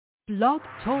Blog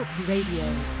Talk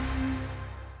Radio.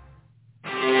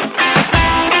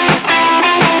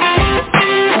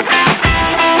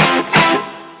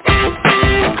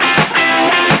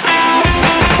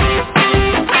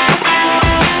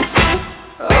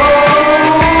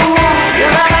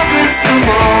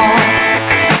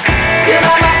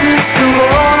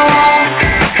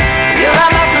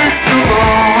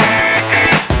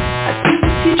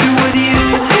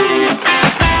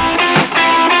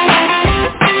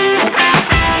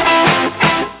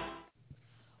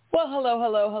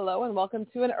 Hello, and welcome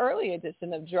to an early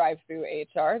edition of Drive Through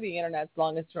HR, the Internet's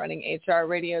longest-running HR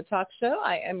radio talk show.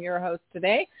 I am your host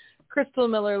today, Crystal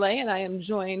Miller-Lay, and I am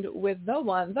joined with the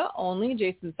one, the only,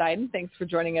 Jason Seiden. Thanks for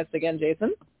joining us again,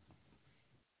 Jason.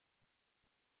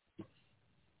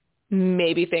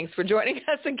 Maybe thanks for joining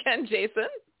us again, Jason.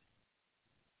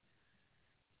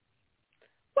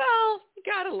 Well,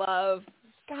 gotta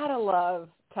love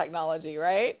technology,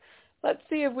 right? Let's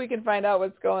see if we can find out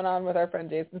what's going on with our friend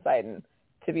Jason Seiden.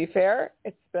 To be fair,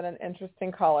 it's been an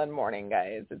interesting call-in morning,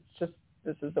 guys. It's just,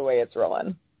 this is the way it's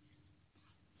rolling.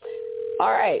 All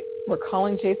right, we're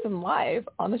calling Jason live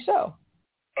on the show.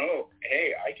 Oh,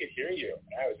 hey, I could hear you.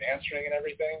 I was answering and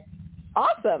everything.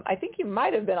 Awesome. I think you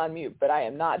might have been on mute, but I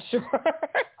am not sure.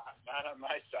 Not on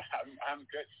my side. I'm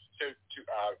good. So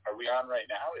are we on right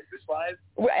now? Is this live?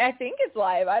 I think it's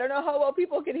live. I don't know how well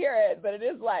people can hear it, but it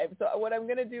is live. So what I'm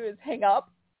going to do is hang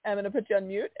up. I'm going to put you on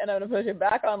mute, and I'm going to put you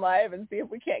back on live and see if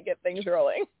we can't get things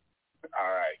rolling.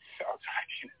 All right. I'll talk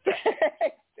to you in a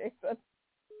second. Jason.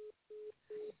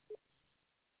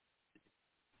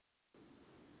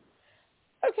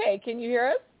 Okay, can you hear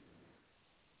us?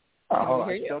 Oh,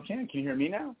 I still can. Can you hear me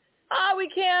now? We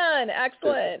can.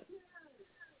 Excellent.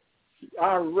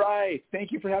 All right.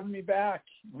 Thank you for having me back.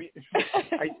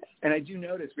 I do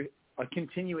notice a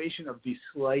continuation of the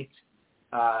slight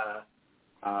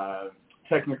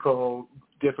technical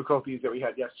difficulties that we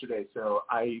had yesterday. So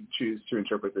I choose to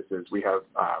interpret this as we have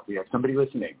somebody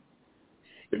listening.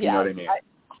 If you know what I mean.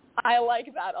 I like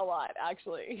that a lot,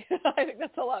 actually. I think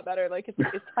that's a lot better. Like it's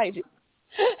hygiene.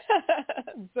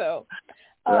 So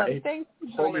right. Thanks for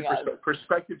joining us.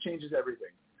 Perspective changes everything.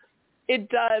 It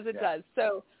does. It does.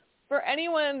 So for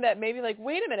anyone that may be like,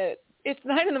 wait a minute, it's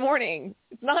 9 a.m.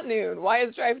 It's not noon. Why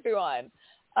is drive-through on?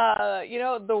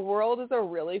 The world is a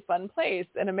really fun place,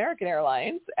 and American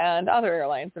Airlines and other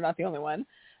airlines, they're not the only one,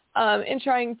 in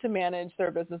trying to manage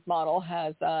their business model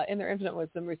has, in their infinite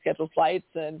wisdom, rescheduled flights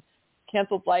and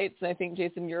canceled flights. And I think,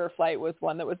 Jason, your flight was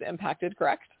one that was impacted,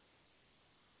 correct?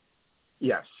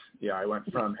 Yes. Yeah, I went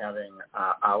from having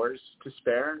hours to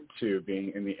spare to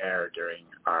being in the air during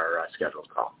our scheduled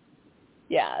call.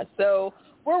 Yeah, so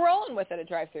we're rolling with it at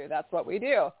Drive-Thru. That's what we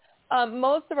do.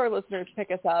 Most of our listeners pick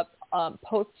us up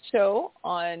post-show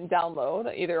on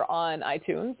download, either on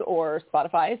iTunes or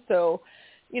Spotify. So,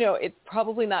 it's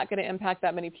probably not going to impact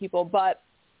that many people. But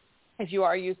if you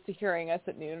are used to hearing us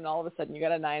at noon and all of a sudden you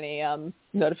got a 9 a.m.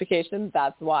 notification,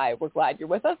 that's why. We're glad you're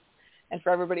with us. And for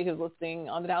everybody who's listening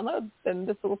on the download, then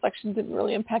this little section didn't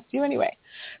really impact you anyway.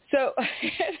 So,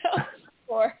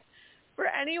 for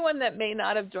anyone that may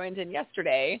not have joined in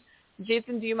yesterday,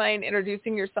 Jason, do you mind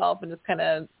introducing yourself and just kind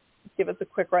of give us a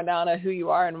quick rundown of who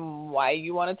you are and why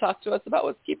you want to talk to us about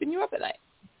what's keeping you up at night?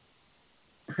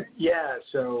 Yeah,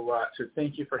 so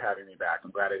thank you for having me back. I'm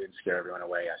glad I didn't scare everyone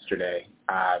away yesterday.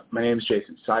 My name is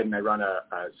Jason Seiden. I run a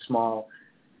small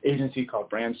agency called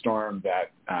Brandstorm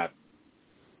that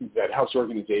helps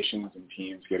organizations and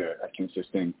teams get a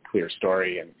consistent, clear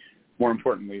story. And more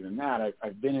importantly than that,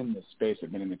 I've been in this space.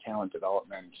 I've been in the talent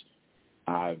development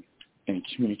and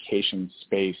communication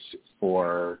space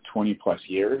for 20 plus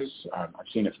years. I've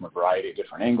seen it from a variety of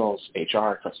different angles: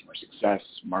 HR, customer success,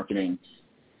 marketing,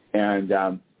 and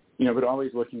but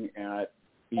always looking at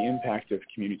the impact of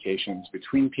communications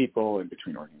between people and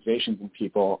between organizations and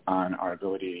people on our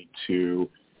ability to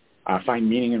find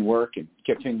meaning in work and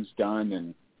get things done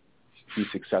and be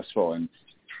successful. And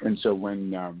so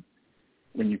when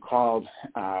you called,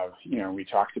 we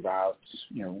talked about,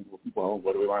 well,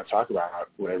 what do we want to talk about?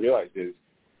 What I realized is,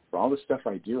 for all the stuff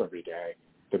I do every day,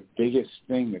 the biggest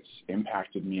thing that's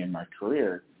impacted me in my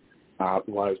career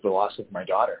was the loss of my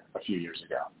daughter a few years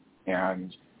ago.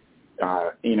 And,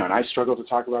 and I struggle to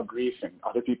talk about grief, and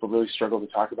other people really struggle to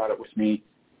talk about it with me.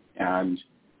 And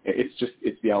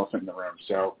it's the elephant in the room.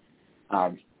 So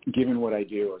given what I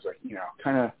do, I was like,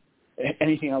 kind of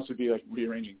anything else would be like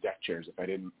rearranging deck chairs if I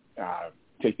didn't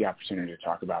take the opportunity to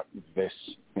talk about this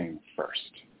thing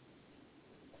first.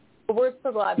 We're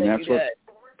so glad that you did. And that's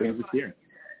what brings us here.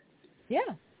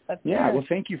 Yeah. Well,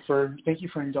 thank you for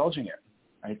indulging it.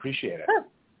 I appreciate it. Sure.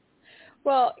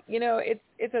 Well,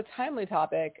 it's a timely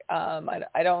topic.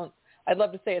 I'd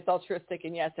love to say it's altruistic,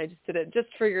 and yes, I just did it just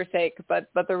for your sake, but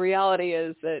the reality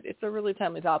is that it's a really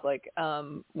timely topic.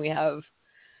 We have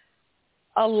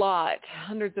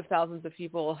hundreds of thousands of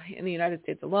people in the United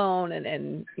States alone,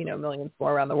 and millions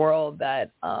more around the world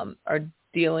that are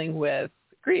dealing with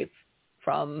grief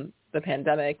from the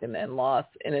pandemic and loss,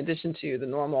 in addition to the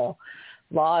normal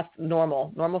loss.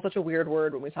 Normal is such a weird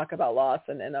word when we talk about loss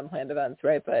and unplanned events,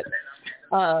 right? But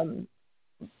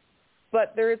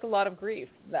there is a lot of grief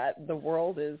that the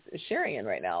world is sharing in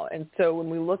right now. And so when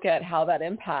we look at how that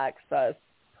impacts us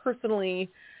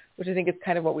personally, which I think is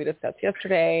kind of what we discussed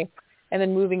yesterday, and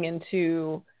then moving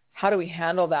into how do we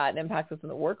handle that and impacts us in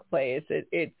the workplace,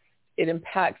 it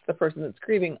impacts the person that's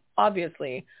grieving,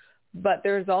 obviously, but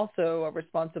there's also a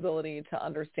responsibility to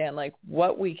understand like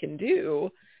what we can do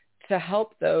to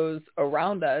help those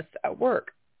around us at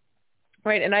work,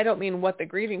 right? And I don't mean what the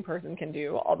grieving person can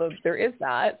do, although there is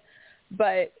that,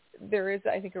 but there is,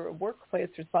 I think, a workplace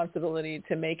responsibility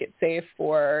to make it safe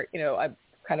for, I've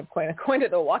kind of coined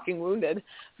it the walking wounded,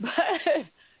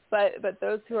 but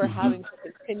those who are having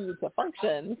to continue to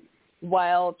function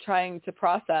while trying to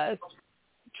process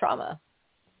trauma.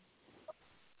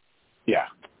 Yeah,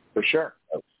 for sure.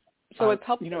 So it's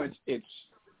helpful. It's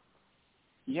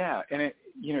yeah, and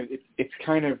it's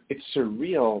kind of, it's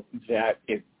surreal that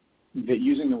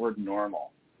using the word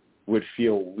normal would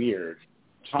feel weird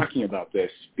talking about this,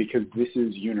 because this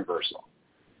is universal.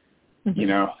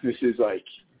 This is like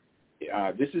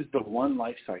this is the one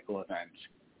life cycle event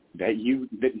that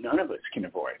none of us can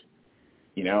avoid.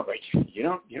 Like you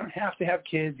don't have to have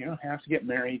kids, you don't have to get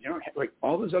married, you don't have, like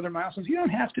all those other milestones you don't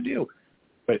have to do,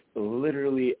 but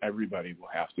literally everybody will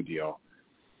have to deal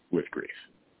with grief.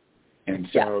 And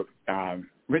so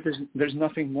there's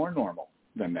nothing more normal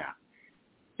than that.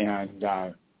 And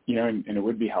and it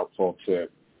would be helpful to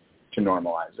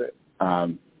normalize it.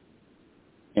 And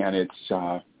it's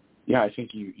I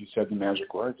think you said the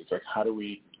magic words. It's like how do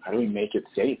we make it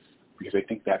safe? Because I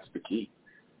think that's the key.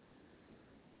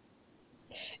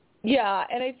 Yeah,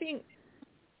 and I think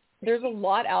there's a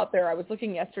lot out there. I was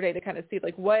looking yesterday to kind of see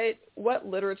like what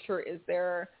literature is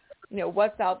there,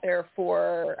 what's out there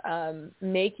for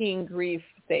making grief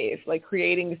safe, like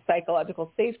creating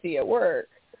psychological safety at work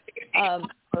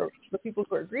for people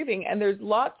who are grieving. And there's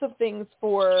lots of things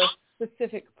for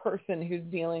specific person who's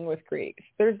dealing with grief.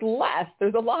 There's a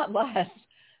lot less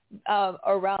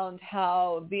around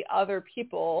how the other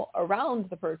people around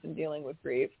the person dealing with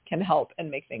grief can help and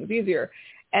make things easier.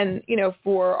 And,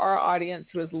 for our audience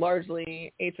who is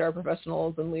largely HR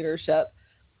professionals and leadership,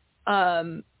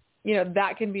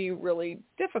 that can be really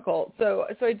difficult. So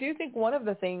I do think one of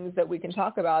the things that we can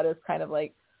talk about is kind of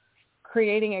like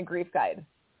creating a grief guide.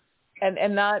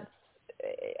 And that's,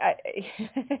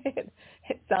 it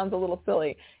sounds a little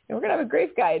silly. We're going to have a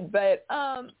grief guide, but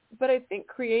I think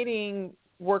creating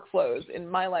workflows in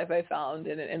my life, I found,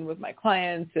 and with my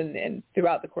clients and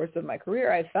throughout the course of my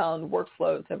career, I found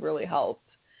workflows have really helped.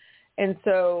 And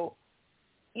so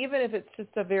even if it's just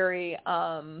a very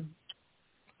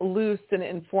loose and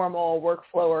informal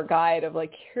workflow or guide of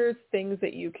like, here's things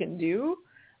that you can do,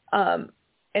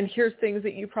 and here's things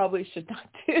that you probably should not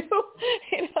do,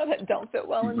 that don't fit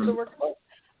well into the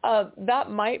workflow,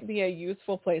 that might be a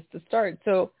useful place to start.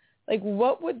 So like,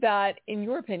 what would that, in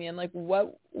your opinion, like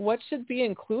what should be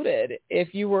included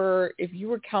if you were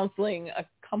counseling a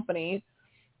company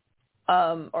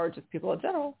or just people in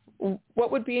general? What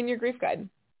would be in your grief guide?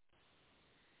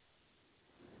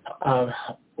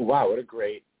 Wow, what a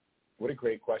great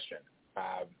question.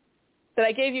 That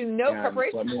I gave you no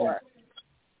preparation for.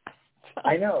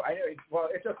 I know. Well,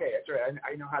 it's okay. It's all right.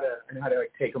 I know how to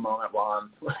like take a moment while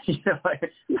I'm, I know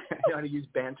how to use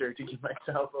banter to give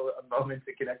myself a moment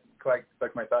to collect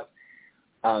my thoughts.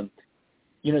 So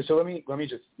let me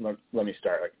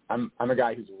start. Like I'm a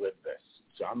guy who's lived this.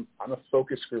 So I'm a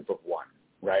focus group of one,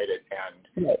 right?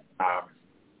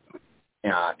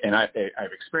 And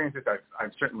I've experienced it.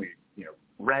 I've certainly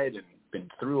read and been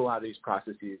through a lot of these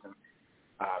processes, and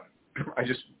I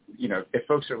just if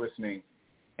folks are listening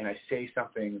and I say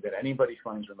something that anybody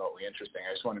finds remotely interesting,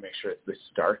 I just want to make sure it's the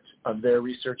start of their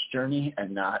research journey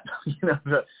and not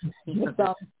the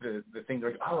thing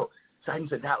like, oh, Seiden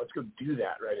said that, let's go do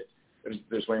that, right?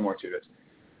 There's way more to this.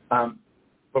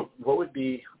 But what would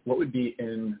be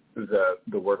in the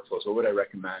workflows? What would I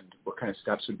recommend? What kind of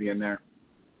steps would be in there?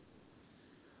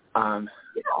 I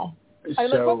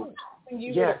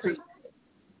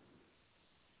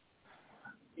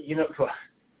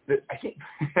think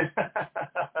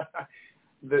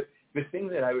the thing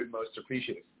that I would most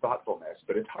appreciate is thoughtfulness,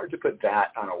 but it's hard to put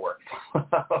that on a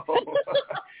workflow.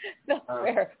 That's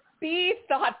fair. Be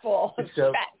thoughtful.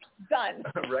 So, check. Done.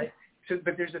 Right. So,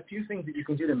 but there's a few things that you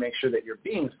can do to make sure that you're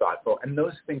being thoughtful, and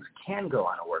those things can go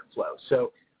on a workflow.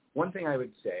 So one thing I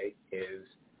would say is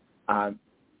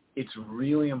it's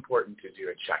really important to do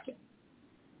a check-in.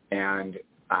 And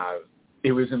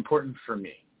it was important for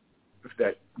me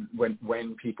that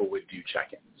when people would do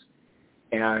check-ins.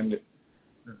 And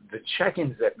the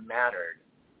check-ins that mattered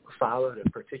followed a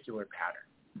particular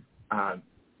pattern.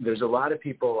 There's a lot of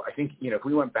people, I think, if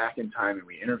we went back in time and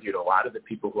we interviewed a lot of the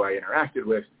people who I interacted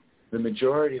with, the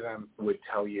majority of them would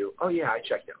tell you, oh, yeah, I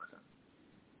checked in with them.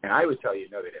 And I would tell you,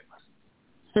 no, they didn't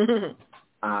listen.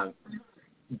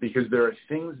 Because there are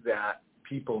things that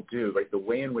people do, like the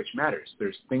way in which matters.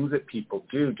 There's things that people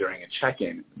do during a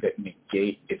check-in that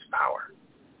negate its power.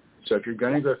 So if you're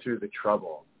going to go through the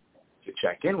trouble to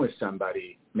check in with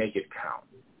somebody, make it count,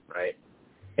 right?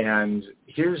 And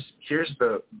here's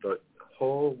the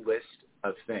whole list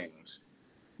of things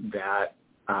that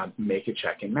make a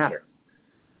check-in matter.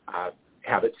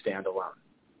 Have it stand alone.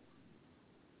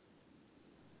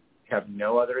 Have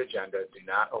no other agenda. Do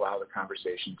not allow the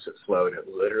conversation to flow to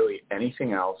literally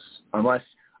anything else unless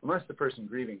the person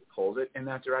grieving pulls it in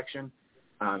that direction.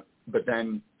 But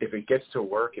then if it gets to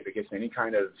work, if it gets any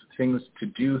kind of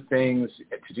to-do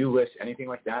lists, anything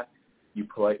like that, you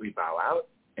politely bow out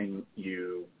and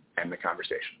you end the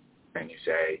conversation. And you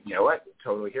say, you know what,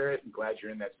 totally hear it. I'm glad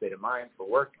you're in that state of mind for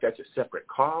work. That's a separate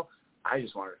call. I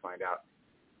just wanted to find out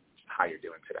how you're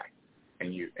doing today.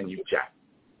 And you chat.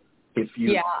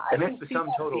 And that's the sum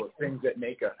total of things that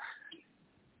make a,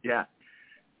 yeah.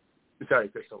 Sorry,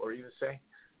 Crystal, what were you going to say?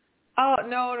 Oh,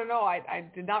 no. I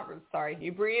did not. Sorry.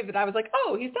 You breathed and I was like,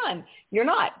 oh, he's done. You're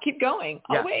not. Keep going.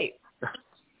 I'll wait.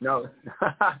 No,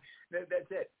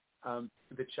 that's it.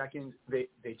 The check-ins, they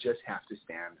just have to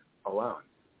stand alone.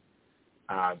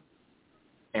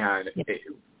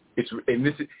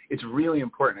 It's really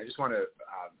important. I just want to,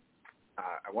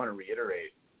 I want to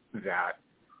reiterate that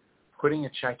putting a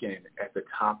check-in at the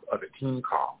top of a team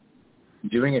call,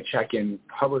 doing a check-in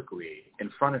publicly in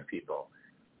front of people,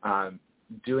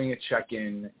 doing a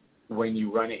check-in when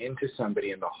you run into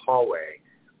somebody in the hallway.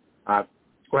 Well,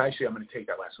 actually, I'm going to take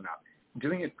that last one out.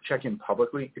 Doing a check-in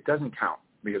publicly, it doesn't count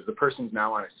because the person's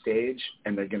now on a stage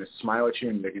and they're going to smile at you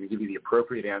and they're going to give you the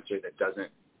appropriate answer that doesn't,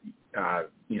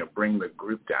 bring the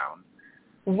group down.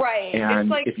 Right. And it's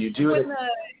like if you do it,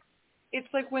 it's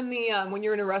like when when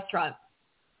you're in a restaurant.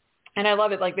 And I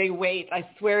love it. Like they wait. I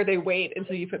swear they wait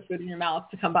until you put food in your mouth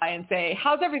to come by and say,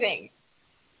 "How's everything?"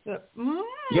 Yeah,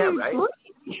 right.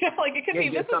 Yeah, like it could be.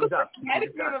 This is the best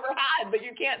attitude you've ever had, but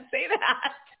you can't say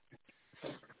that.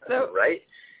 So right.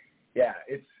 Yeah,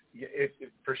 it's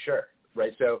for sure.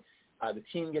 Right. So the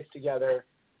team gets together.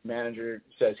 Manager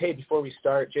says, "Hey, before we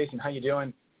start, Jason, how you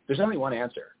doing?" There's only one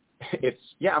answer. It's,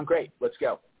 "Yeah, I'm great. Let's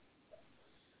go."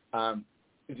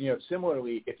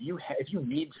 Similarly, if you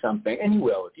need something, and you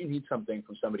will, if you need something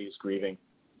from somebody who's grieving,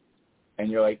 and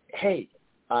you're like, "Hey,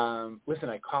 listen,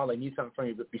 I called, I need something from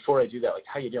you, but before I do that, like,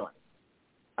 how you doing?"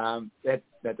 That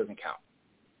doesn't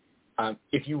count.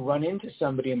 If you run into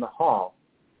somebody in the hall,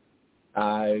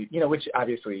 which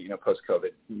obviously,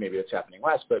 post-COVID, maybe that's happening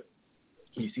less, but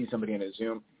you see somebody in a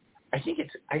Zoom, I think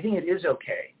it is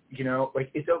okay.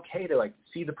 It's okay to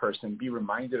see the person, be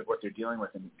reminded of what they're dealing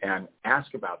with, and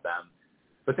ask about them.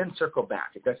 But then circle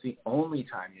back. If that's the only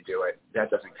time you do it, that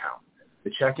doesn't count.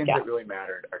 The check-ins that really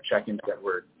mattered are check-ins that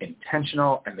were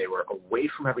intentional and they were away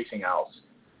from everything else.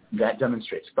 That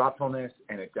demonstrates thoughtfulness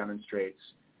and it demonstrates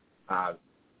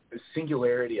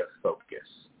singularity of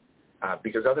focus.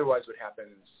 Because otherwise, what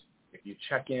happens if you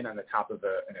check in on the top of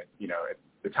at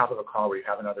the top of a call where you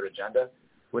have another agenda?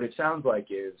 What it sounds like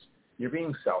is you're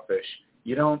being selfish.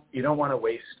 You don't want to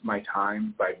waste my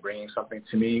time by bringing something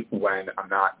to me when I'm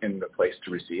not in the place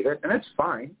to receive it. And that's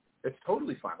fine. That's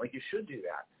totally fine. Like, you should do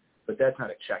that. But that's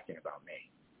not a check-in about me.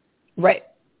 Right.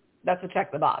 That's a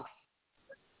check the box.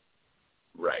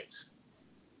 Right.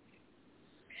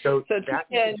 So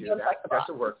that's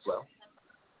a workflow.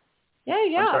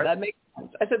 Yeah, that makes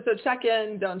sense. I said, so check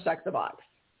in, don't check the box.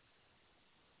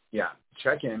 Yeah,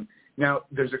 check in. Now,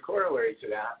 there's a corollary to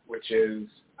that, which is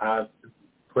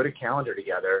put a calendar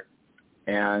together,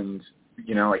 and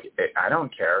I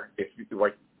don't care if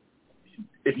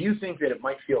you think that it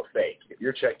might feel fake. If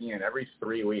you're checking in every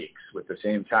 3 weeks with the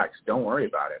same text, don't worry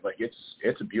about it.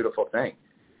 It's a beautiful thing.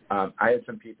 I had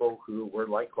some people who were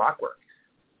like clockwork,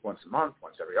 once a month,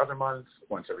 once every other month,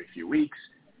 once every few weeks.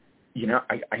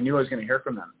 I knew I was going to hear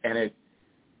from them, and it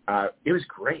was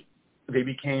great. They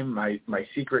became my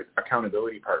secret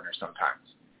accountability partner sometimes.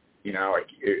 You know, like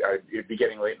it'd be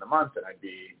getting late in the month and I'd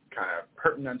be kind of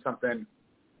hurting on something.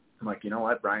 I'm like, you know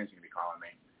what? Brian's going to be calling me.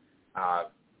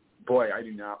 Boy, I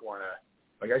do not want to,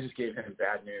 like I just gave him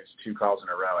bad news 2 calls in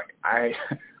a row. Like I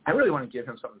really want to give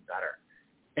him something better.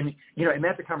 And, you know, and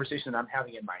that's a conversation that I'm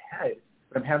having in my head,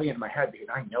 but I'm having it in my head because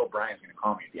I know Brian's going to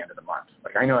call me at the end of the month.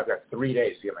 Like I know I've got 3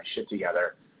 days to get my shit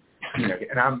together, you know,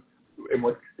 and I'm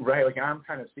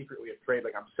kind of secretly afraid.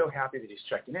 Like I'm so happy that he's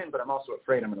checking in, but I'm also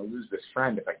afraid I'm going to lose this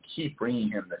friend if I keep bringing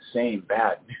him the same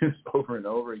bad news over and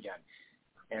over again.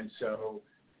 And so,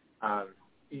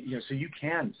 you know, so you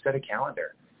can set a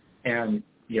calendar and,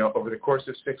 you know, over the course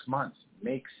of 6 months,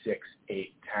 make 6,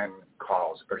 8, 10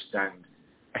 calls or send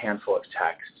a handful of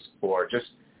texts or just,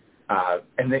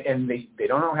 and they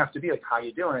don't all have to be like, how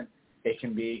you doing? It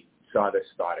can be, saw this,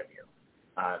 thought of you.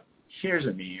 Here's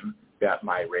a meme that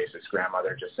my racist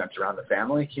grandmother just sent around the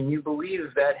family. Can you believe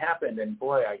that happened? And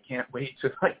boy, I can't wait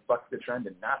to like buck the trend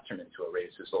and not turn into a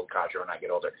racist old codger when I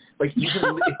get older. Like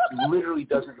it literally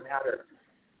doesn't matter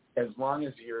as long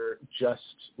as you're just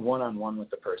one-on-one with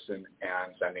the person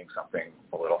and sending something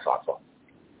a little thoughtful.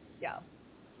 Yeah.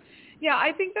 Yeah,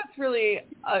 I think that's really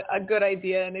a good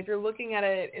idea. And if you're looking at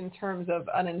it in terms of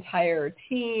an entire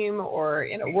team or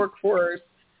in a workforce,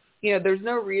 you know, there's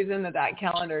no reason that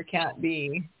calendar can't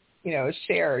be, you know,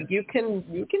 shared. You can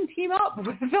team up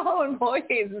with fellow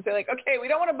employees and say like, okay, we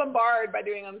don't want to bombard by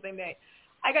doing it on the same day.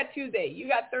 I got Tuesday, you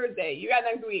got Thursday, you got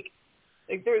next week.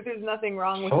 Like there's nothing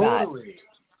wrong with that. Totally.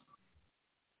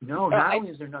 No, not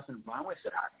only is there nothing wrong with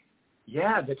that.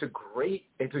 Yeah, it's a great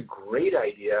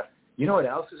idea. You know what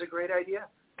else is a great idea?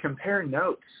 Compare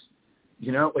notes.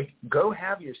 You know, like go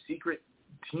have your secret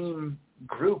team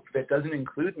group that doesn't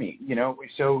include me. You know,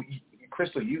 so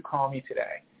Crystal, you call me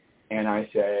today, and I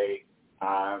say,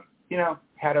 you know,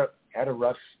 had a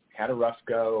rough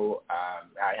go.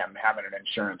 I am having an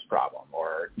insurance problem,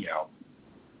 or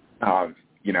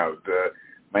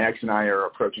my ex and I are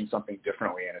approaching something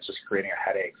differently, and it's just creating a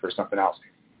headache for something else.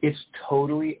 It's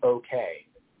totally okay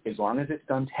as long as it's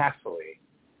done tactfully.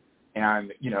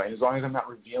 And, you know, as long as I'm not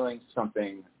revealing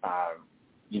something,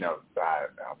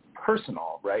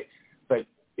 personal, right? But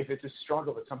if it's a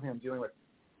struggle, it's something I'm dealing with,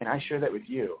 and I share that with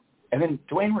you, and then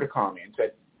Dwayne were to call me and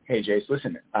said, hey, Jace,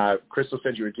 listen, Crystal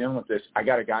said you were dealing with this. I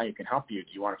got a guy who can help you. Do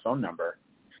you want a phone number?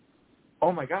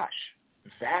 Oh, my gosh,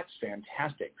 that's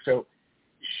fantastic. So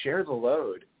share the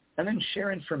load and then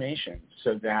share information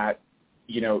so that,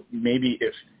 you know, maybe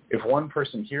if one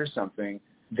person hears something,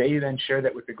 they then share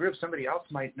that with the group. Somebody else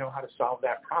might know how to solve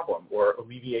that problem or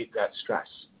alleviate that stress.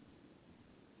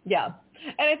 Yeah.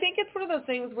 And I think it's one of those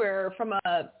things where from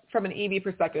an EB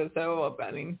perspective, so,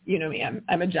 I mean, you know me,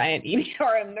 I'm a giant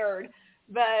EBRM nerd,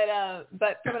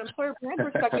 but from an employer brand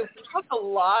perspective, we talk a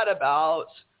lot about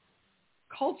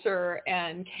culture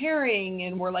and caring,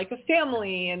 and we're like a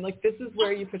family, and like this is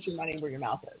where you put your money where your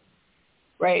mouth is,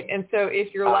 right? And so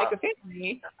if you're like a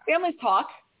family, families talk,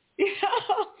 you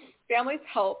know, families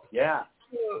help. Yeah.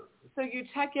 So you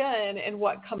check in, and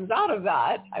what comes out of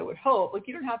that, I would hope, like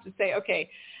you don't have to say, okay,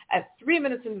 at 3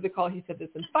 minutes into the call he said this,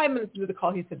 and 5 minutes into the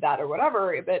call he said that, or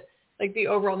whatever, but like the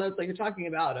overall notes like you're talking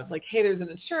about of like, hey, there's an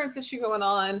insurance issue going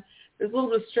on, there's a little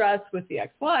bit of stress with the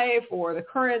ex-wife or the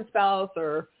current spouse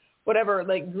or whatever,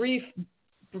 like grief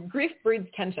breeds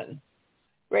tension,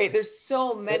 right? There's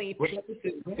so many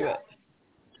pieces to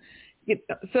it.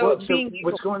 So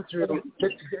what's going through,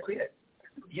 that's exactly it.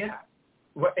 Yeah.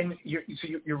 Well, and you're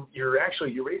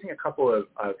raising a couple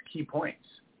of key points.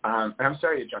 And I'm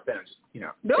sorry to jump in.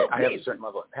 I have a certain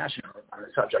level of passion on the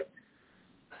subject.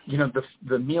 You know,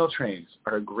 the meal trains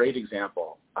are a great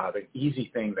example of an easy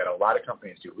thing that a lot of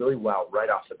companies do really well right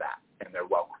off the bat. And they're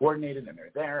well coordinated, and they're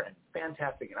there, and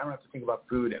fantastic. And I don't have to think about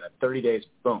food. And in 30 days,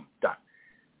 boom, done.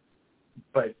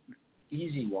 But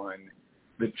easy one,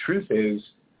 the truth is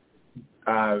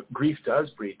grief does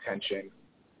breed tension.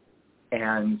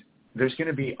 And there's going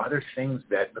to be other things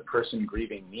that the person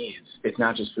grieving needs. It's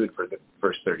not just food for the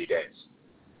first 30 days.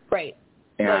 Right.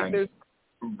 And,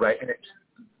 right. And it's,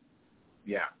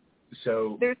 yeah.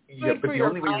 So, yeah, but the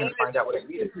only way you're going to find out what it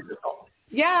needs is the call.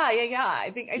 Yeah.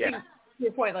 I think to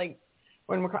your point, like,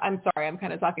 I'm sorry, I'm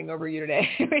kind of talking over you today.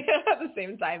 At the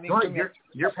same time. No,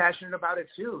 you're passionate about it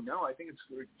too. No, I think it's,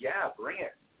 bring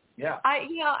it. Yeah.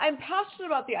 I'm passionate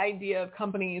about the idea of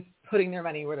companies putting their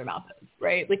money where their mouth is,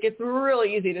 right? Like it's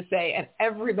really easy to say, and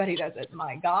everybody does it.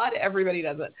 My God, everybody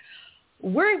does it.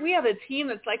 We have a team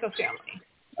that's like a family.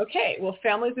 Okay, well,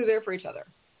 families are there for each other.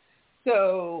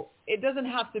 So it doesn't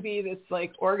have to be this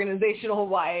like organizational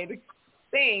wide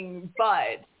thing,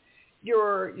 but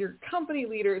your company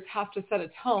leaders have to set a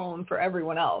tone for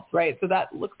everyone else, right? So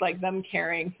that looks like them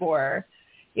caring for,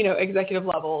 executive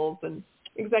levels and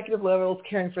executive levels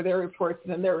caring for their reports,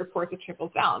 and then their reports, it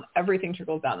trickles down. Everything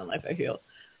trickles down in life, I feel.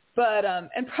 But,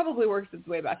 and probably works its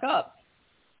way back up.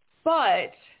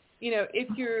 But, if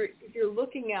you're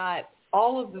looking at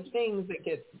all of the things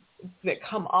that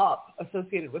come up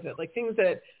associated with it, like things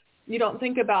that you don't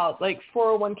think about, like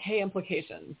 401k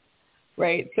implications,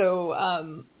 right?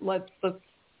 So let's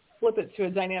flip it to a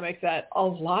dynamic that a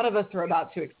lot of us are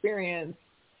about to experience,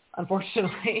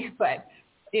 unfortunately, but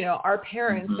our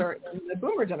parents are in the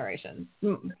boomer generation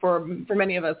for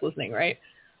many of us listening, right?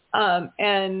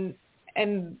 And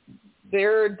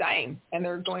they're dying, and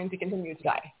they're going to continue to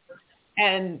die.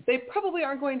 And they probably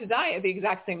aren't going to die at the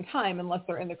exact same time unless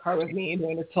they're in the car with me.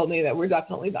 Dwayne has told me that we're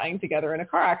definitely dying together in a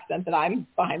car accident that I'm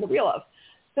behind the wheel of.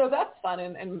 So that's fun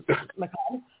and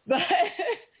macabre. But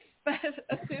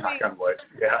assuming,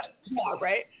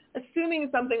 right? Assuming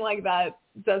something like that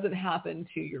doesn't happen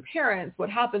to your parents, what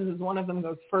happens is one of them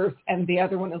goes first and the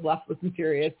other one is left with some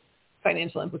serious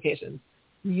financial implications,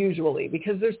 usually,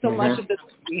 because there's so much of this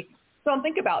we don't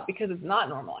think about because it's not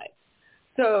normalized.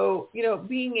 So,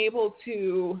 being able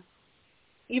to,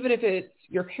 even if it's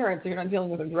your parents, so you're not dealing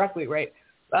with them directly, right?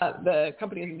 The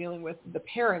company isn't dealing with the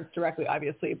parents directly,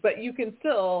 obviously, but you can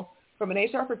still, from an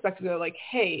HR perspective, go like,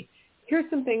 hey, here's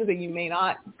some things that you may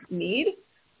not need,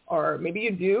 or maybe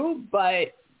you do,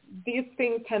 but these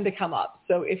things tend to come up.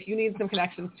 So if you need some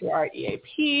connections to our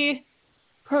EAP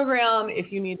program,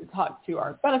 if you need to talk to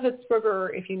our benefits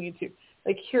broker, if you need to,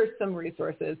 like, here's some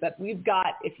resources that we've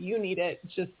got. If you need it,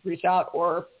 just reach out,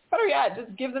 or better yet,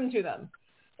 just give them to them.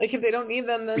 Like, if they don't need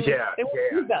them, then they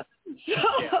won't use them.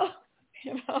 So,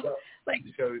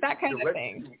 that kind of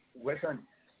thing.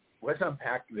 Let's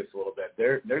unpack this a little bit.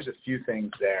 There's a few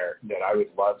things there that I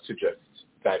would love to just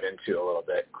dive into a little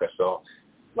bit, Crystal.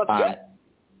 Let's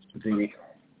do it.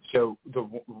 So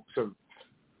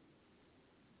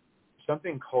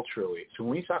something culturally. So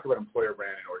when we talk about employer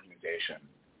brand and organization,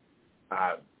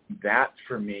 that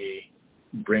for me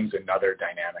brings another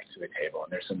dynamic to the table.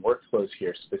 And there's some workflows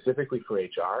here specifically for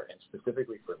HR and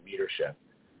specifically for leadership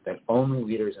that only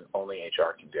leaders and only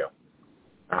HR can do.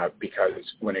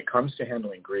 Because when it comes to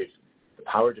handling grief, the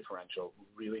power differential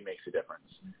really makes a difference.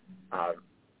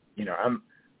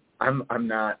 I'm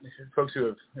not, folks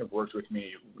who have worked with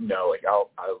me know, like, I'll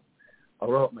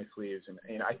roll up my sleeves, and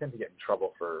I tend to get in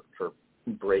trouble for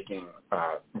breaking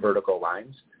vertical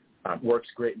lines. Works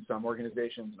great in some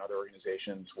organizations and other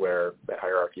organizations where the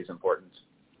hierarchy is important.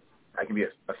 I can be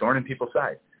a thorn in people's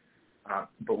side.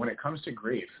 But when it comes to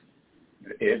grief,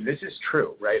 this is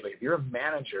true, right? Like, if you're a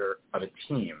manager of a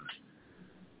team,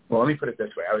 well, let me put it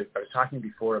this way. I was talking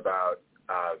before about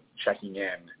checking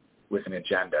in with an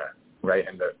agenda, right?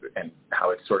 And how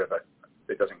it's sort of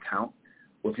it doesn't count.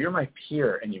 Well, if you're my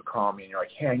peer and you call me and you're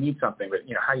like, hey, I need something, but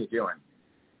how you doing?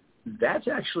 That's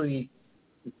actually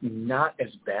not as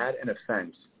bad an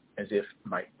offense as if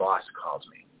my boss calls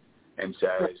me and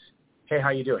says, hey, how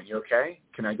you doing? You okay?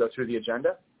 Can I go through the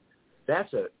agenda?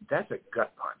 That's a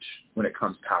gut punch when it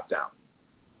comes top down.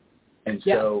 And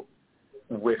so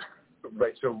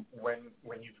so when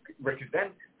you, right, because then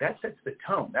that sets the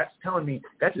tone. That's telling me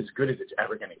that's as good as it's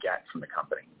ever going to get from the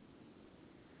company.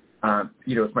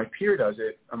 If my peer does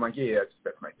it, I'm like, yeah,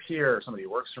 that's my peer or somebody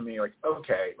who works for me. Like,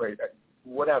 okay, right,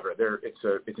 whatever. It's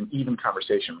an even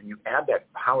conversation. When you add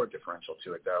that power differential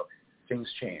to it, though, things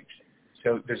change.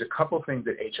 So there's a couple things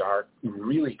that HR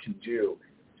really can do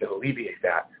to alleviate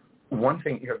that. One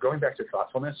thing, going back to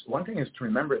thoughtfulness, one thing is to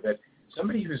remember that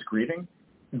somebody who's grieving,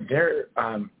 they're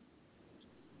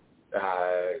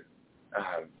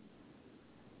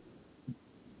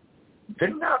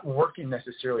not working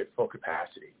necessarily at full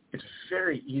capacity. It's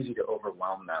very easy to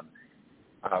overwhelm them.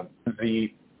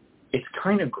 It's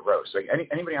kind of gross. Like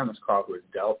anybody on this call who has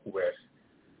dealt with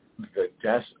the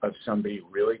death of somebody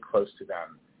really close to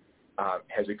them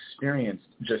has experienced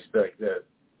just the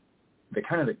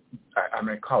kind of I'm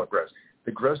going to call it gross,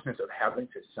 the grossness of having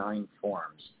to sign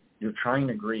forms. You're trying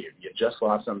to grieve. You just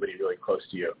lost somebody really close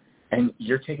to you, and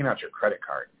you're taking out your credit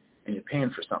card, and you're paying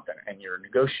for something, and you're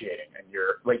negotiating, and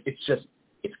you're like,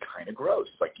 it's kind of gross.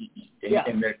 Like,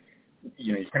 and then,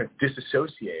 you kind of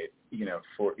disassociate, in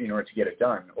order to get it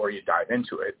done, or you dive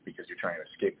into it because you're trying to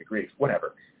escape the grief,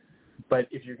 whatever. But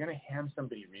if you're going to hand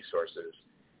somebody resources,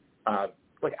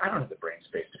 like, I don't have the brain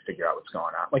space to figure out what's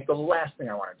going on. Like, the last thing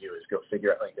I want to do is go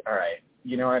figure out, like, all right,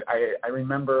 you know what, I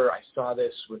remember I saw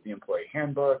this with the employee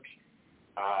handbook.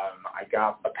 I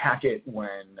got a packet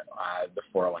when the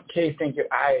 401k thing,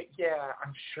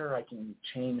 I'm sure I can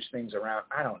change things around.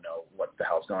 I don't know what the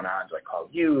hell's going on. Do I call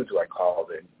you? Do I call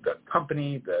the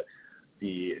company, the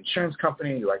the insurance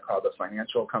company? Do I call the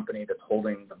financial company that's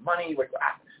holding the money? Like,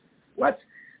 what?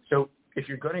 So if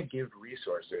you're going to give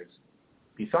resources,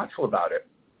 be thoughtful about it.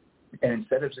 And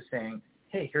instead of just saying,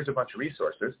 hey, here's a bunch of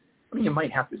resources, I mean, you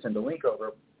might have to send a link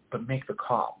over, but make the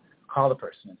call. Call the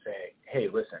person and say, hey,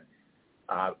 listen,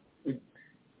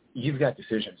 you've got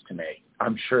decisions to make.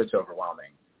 I'm sure it's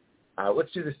overwhelming.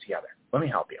 Let's do this together. Let me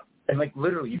help you. And like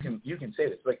literally, you can say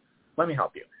this, like, let me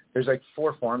help you. There's like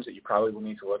 4 forms that you probably will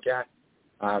need to look at.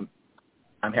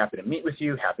 I'm happy to meet with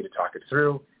you, happy to talk it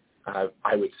through.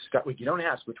 I would start with, you don't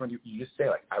ask which one, you just say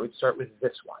like, I would start with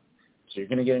this one. So you're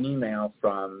going to get an email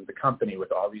from the company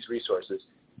with all these resources.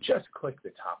 Just click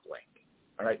the top link.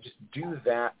 All right, just do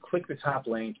that. Click the top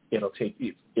link. It'll take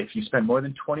you, if you spend more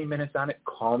than 20 minutes on it,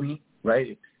 call me,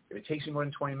 right? If it takes you more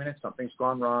than 20 minutes, something's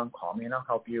gone wrong, call me and I'll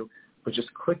help you. But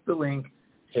just click the link,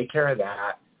 take care of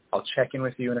that. I'll check in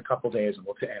with you in a couple of days,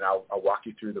 and I'll walk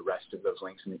you through the rest of those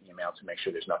links in the email to make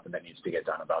sure there's nothing that needs to get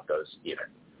done about those either,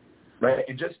 right?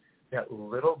 And just that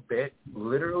little bit,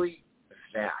 literally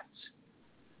that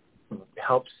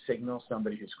helps signal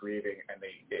somebody who's grieving, and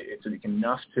it's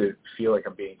enough to feel like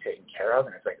I'm being taken care of,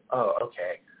 and it's like, oh,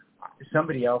 okay,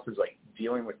 somebody else is like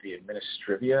dealing with the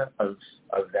administrivia of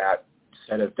that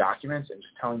set of documents and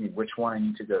just telling me which one I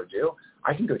need to go do.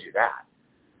 I can go do that.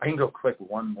 I can go click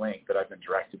one link that I've been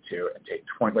directed to and take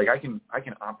 20. Like I can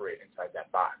operate inside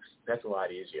that box. That's a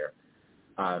lot easier.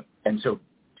 And so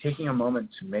taking a moment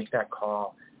to make that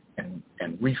call and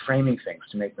reframing things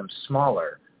to make them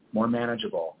smaller, more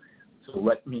manageable, to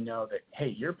let me know that,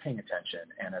 hey, you're paying attention,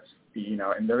 and if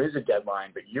and there is a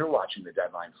deadline, but you're watching the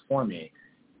deadline for me,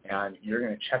 and you're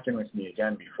going to check in with me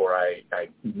again before I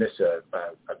miss a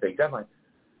big deadline.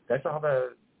 That's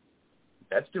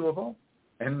doable.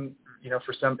 And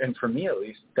for me at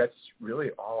least, that's really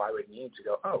all I would need to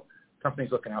go, oh,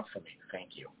 company's looking out for me. Thank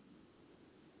you.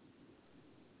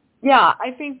 Yeah,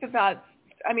 I think that's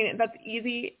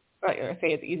easy. I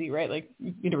say it's easy, right? Like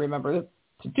you need to remember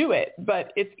to do it,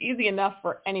 but it's easy enough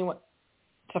for anyone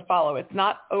to follow. It's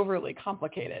not overly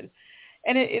complicated.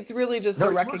 And it's really just a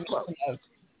recognition of,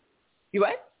 you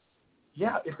what?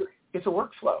 Yeah, it's a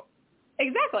workflow.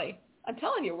 Exactly. I'm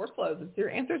telling you, workflows. It's your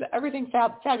answer to everything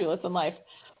fabulous in life.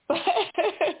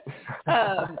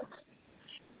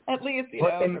 At least,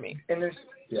 for me. And there's,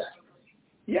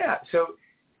 yeah. So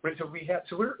we're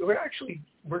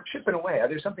chipping away.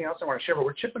 There's something else I want to share, but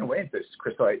we're chipping away at this,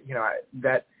 Crystal.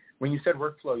 That when you said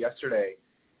workflow yesterday,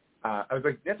 I was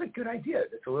like, that's a good idea.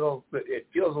 It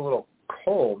feels a little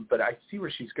cold, but I see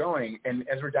where she's going. And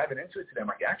as we're diving into it today, I'm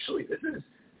like, actually, this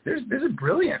is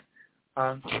brilliant.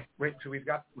 Right. So we've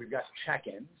got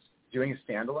check-ins, doing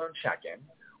a standalone check-in,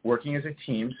 working as a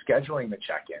team, scheduling the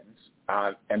check-ins,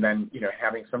 and then,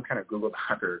 having some kind of Google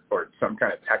Doc or some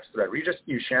kind of text thread where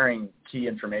you're sharing key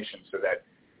information so that,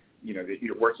 that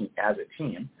you're working as a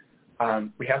team.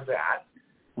 We have that.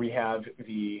 We have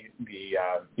the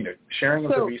sharing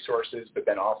of the resources, but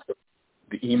then also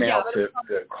the email to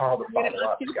call to follow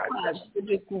up.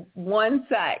 Just one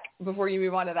sec before you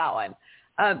move on to that one.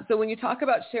 So when you talk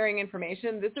about sharing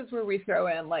information, this is where we throw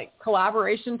in like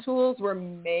collaboration tools were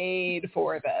made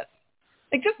for this,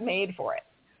 like just made for it,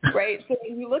 right? So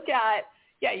when you look at,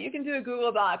 you can do a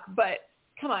Google Doc, but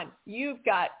come on, you've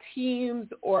got Teams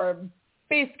or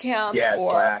Basecamp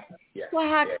or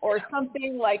Slack or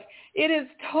something. Like it is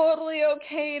totally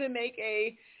okay to make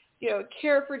a,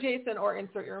 care for Jason or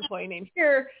insert your employee name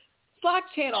here, Slack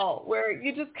channel where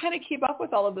you just kind of keep up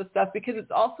with all of this stuff because it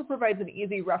also provides an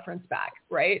easy reference back,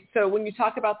 right? So when you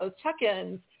talk about those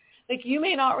check-ins, like you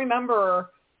may not remember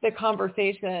the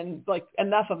conversation, like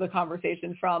enough of the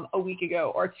conversation from a week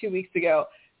ago or 2 weeks ago.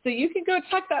 So you can go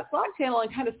check that Slack channel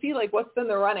and kind of see like what's been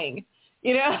the running,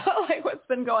 like what's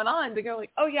been going on to go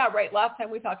like, oh yeah, right. Last time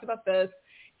we talked about this.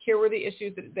 Here were the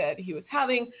issues that he was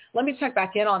having. Let me check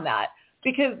back in on that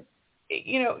because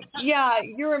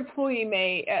your employee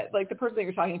may, like the person that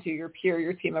you're talking to, your peer,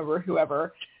 your team member,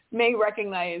 whoever, may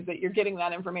recognize that you're getting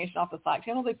that information off the Slack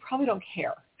channel. They probably don't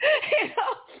care.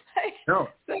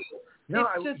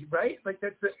 Right? Like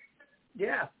that's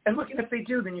And look, if they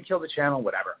do, then you kill the channel,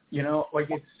 whatever.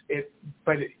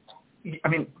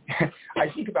 I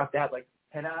think about that. Like,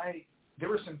 there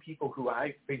were some people who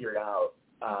I figured out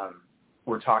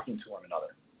were talking to one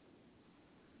another,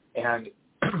 and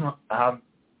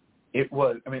it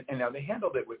was, and now they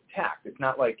handled it with tact. It's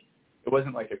not like, it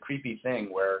wasn't like a creepy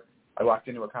thing where I walked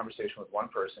into a conversation with one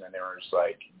person and they were just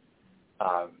like,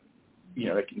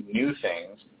 like knew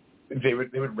things. They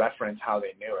would reference how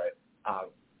they knew it.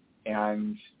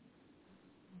 And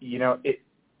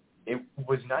it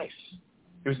was nice.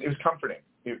 It was comforting.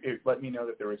 it let me know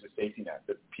that there was a safety net,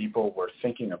 that people were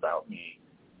thinking about me.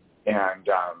 And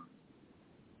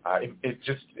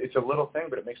it's a little thing,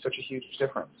 but it makes such a huge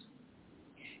difference.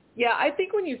 Yeah, I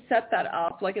think when you set that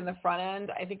up, like in the front end,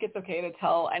 I think it's okay to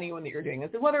tell anyone that you're doing this.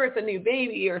 Whether it's a new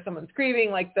baby or someone's grieving,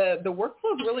 like the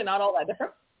workflow is really not all that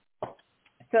different.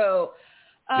 So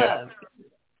I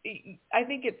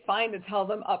think it's fine to tell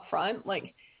them up front,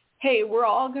 like, hey, we're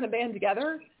all going to band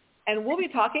together and we'll be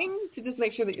talking to just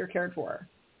make sure that you're cared for.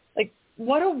 Like,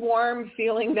 what a warm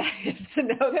feeling that is to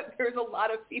know that there's a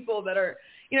lot of people that are,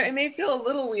 it may feel a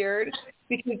little weird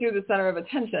because you're the center of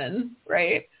attention,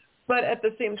 right? But at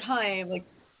the same time, like,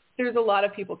 there's a lot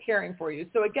of people caring for you.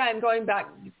 So again, going back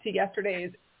to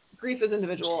yesterday's, grief is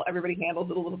individual. Everybody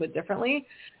handles it a little bit differently.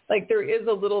 Like, there is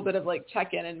a little bit of like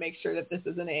check in and make sure that this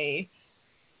isn't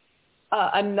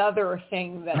another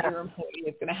thing that your employee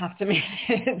is going to have to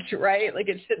manage, right? Like,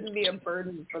 it shouldn't be a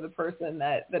burden for the person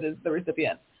that is the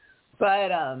recipient.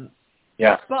 But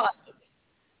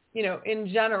in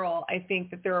general, I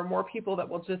think that there are more people that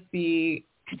will just be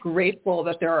grateful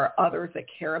that there are others that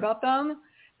care about them,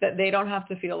 that they don't have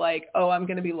to feel like, oh, I'm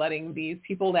going to be letting these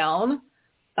people down.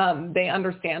 They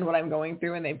understand what I'm going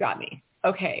through and they've got me.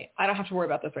 Okay, I don't have to worry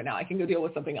about this right now. I can go deal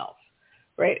with something else,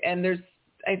 right? And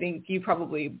I think you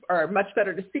probably are much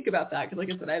better to speak about that because, like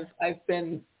I said, I've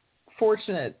been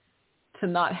fortunate to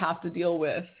not have to deal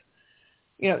with,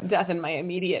 death in my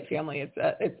immediate family.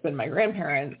 It's been my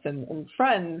grandparents and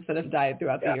friends that have died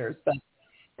throughout the years, but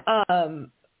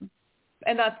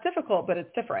and that's difficult, but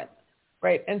it's different,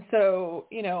 right? And so,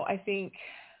 I think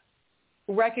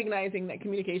recognizing that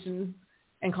communication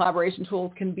and collaboration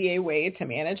tools can be a way to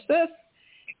manage this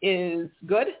is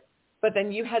good. But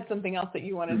then you had something else that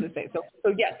you wanted to say. So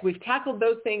yes, we've tackled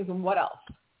those things, and what else?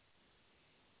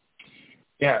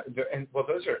 Yeah,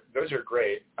 those are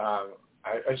great. I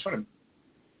just want to.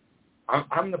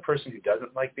 I'm the person who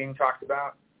doesn't like being talked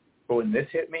about, but when this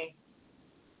hit me,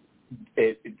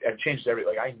 it changed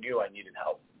everything. Like, I knew I needed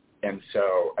help, and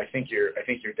so I think you're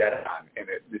dead on. And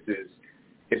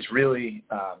it's really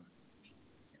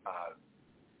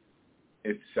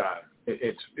it's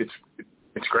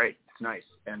great. It's nice.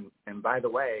 And by the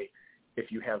way, if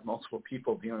you have multiple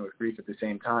people dealing with grief at the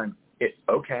same time, it's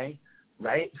okay,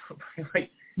 right?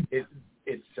 Like, it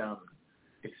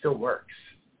still works.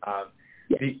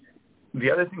 The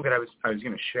other thing that I was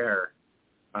going to share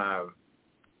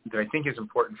that I think is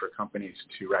important for companies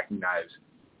to recognize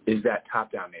is that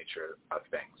top-down nature of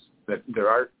things. That there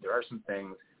are some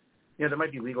things, there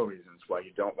might be legal reasons why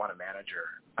you don't want a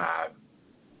manager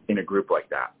in a group like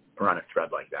that or on a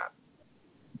thread like that.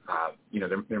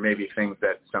 There may be things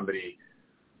that somebody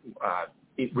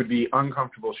it would be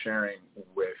uncomfortable sharing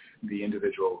with the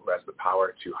individual who has the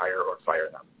power to hire or fire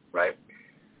them, right?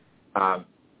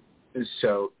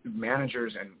 So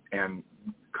managers and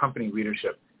company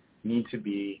leadership need to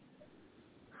be,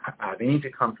 they need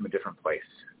to come from a different place.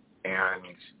 And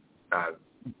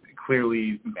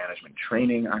clearly management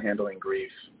training on handling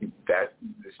grief, that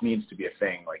this needs to be a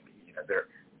thing. Like, there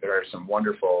are some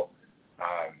wonderful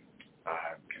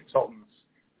consultants.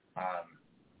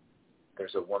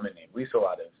 There's a woman named Lisa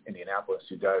out of Indianapolis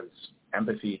who does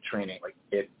empathy training. Like,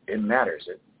 it matters.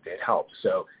 It helps.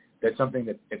 So that's something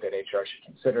that HR should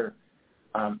consider.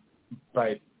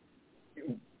 But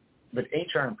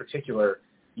HR in particular,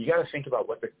 you got to think about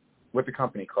what the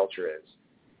company culture is.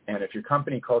 And if your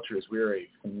company culture is we're a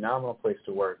phenomenal place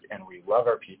to work and we love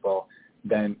our people,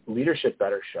 then leadership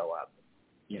better show up,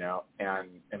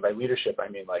 and by leadership, I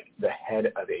mean like the head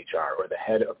of HR or the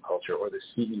head of culture or the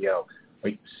CEO,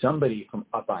 like somebody from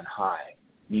up on high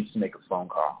needs to make a phone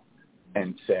call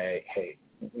and say, hey,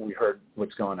 we heard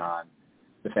what's going on.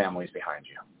 The family's behind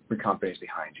you. The company's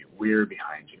behind you. We're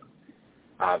behind you.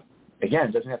 Again,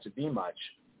 it doesn't have to be much,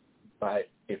 but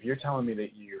if you're telling me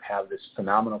that you have this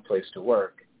phenomenal place to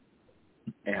work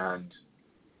and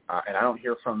I don't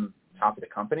hear from top of the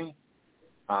company,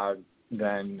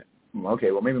 then,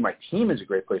 okay, well, maybe my team is a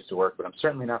great place to work, but I'm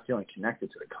certainly not feeling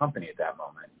connected to the company at that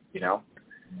moment,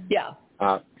 Yeah.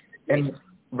 And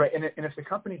if the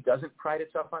company doesn't pride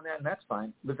itself on that, and that's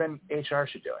fine, but then HR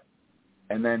should do it.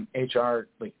 And then HR,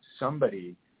 like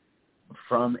somebody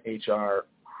from HR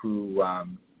who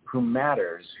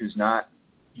matters, who's not,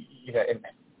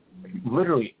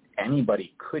 literally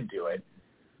anybody could do it,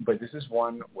 but this is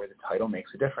one where the title makes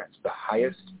a difference. The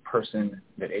highest person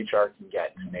that HR can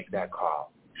get to make that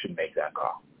call should make that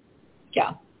call.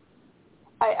 Yeah.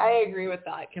 I agree with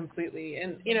that completely.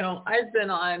 And, I've been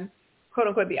on, quote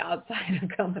unquote, the outside of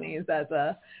companies as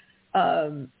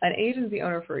an agency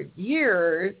owner for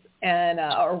years and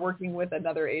or working with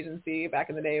another agency back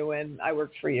in the day when I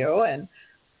worked for you. And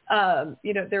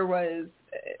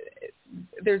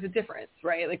there's a difference,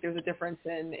 right? Like there's a difference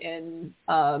in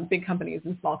big companies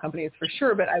and small companies for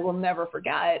sure. But I will never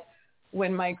forget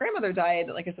when my grandmother died.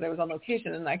 Like I said, I was on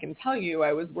location, and I can tell you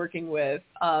I was working with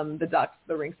the Ducks,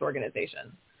 the Rinks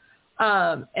organization.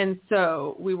 And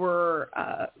so we were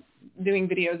doing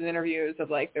videos and interviews of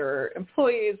like their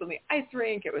employees on the ice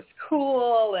rink. It was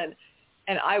cool,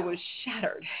 and I was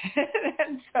shattered.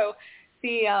 And so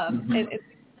and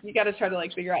you got to try to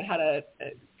like figure out how to,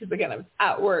 because again, I was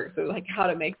at work, so like how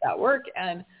to make that work.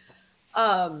 And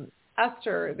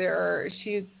Esther,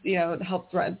 she's,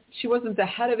 helps run. She wasn't the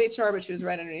head of HR, but she was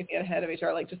right underneath the head of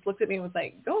HR. Like just looked at me and was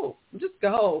like, just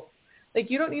go. Like,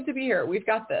 you don't need to be here. We've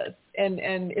got this. And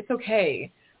it's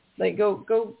okay. Like,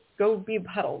 go be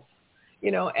puddles,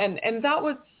 and that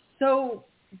was so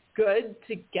good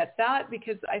to get that,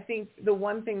 because I think the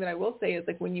one thing that I will say is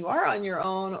like when you are on your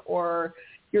own or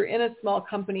you're in a small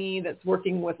company that's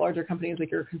working with larger companies,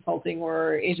 like you're consulting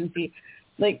or agency,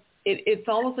 like it's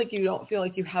almost like you don't feel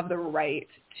like you have the right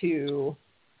to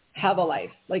have a life,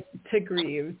 like to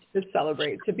grieve, to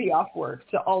celebrate, to be off work,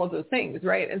 to all of those things,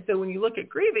 right? And so when you look at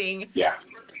grieving,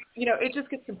 it just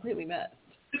gets completely missed.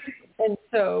 And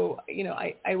so,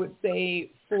 I would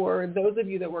say for those of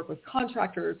you that work with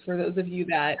contractors, for those of you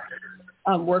that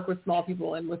work with small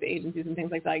people and with agencies and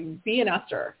things like that, be an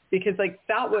Esther, because like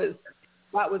that was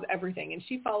everything. And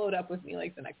she followed up with me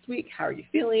like the next week. How are you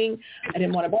feeling? I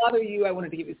didn't want to bother you. I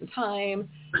wanted to give you some time.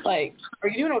 Like, are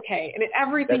you doing okay? And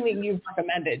everything that you've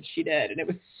recommended, she did. And it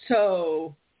was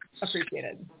so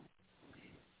appreciated.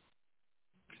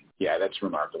 Yeah, that's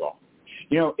remarkable.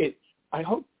 I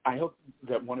hope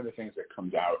that one of the things that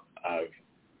comes out of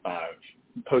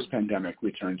post-pandemic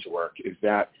return to work is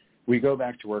that we go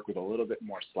back to work with a little bit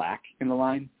more slack in the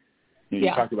line. You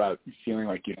talk about feeling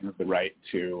like you don't have the right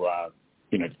to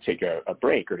to take a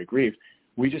break or to grieve.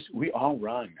 We all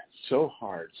run so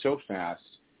hard, so fast.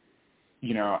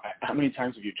 How many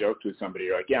times have you joked with somebody?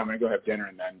 You're like, yeah, I'm going to go have dinner,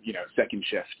 and then, second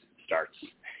shift starts.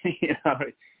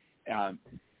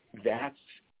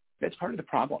 That's part of the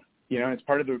problem. It's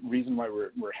part of the reason why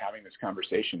we're having this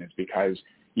conversation, is because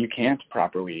you can't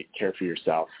properly care for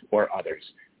yourself or others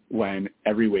when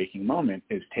every waking moment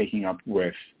is taking up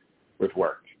with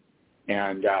work.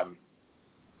 And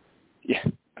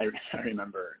I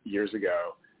remember years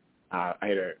ago, I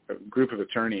had a group of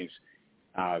attorneys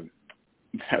that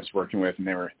I was working with, and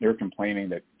they were complaining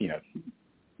that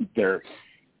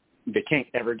they can't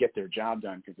ever get their job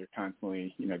done because they're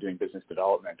constantly doing business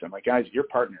development. I'm like, guys, you're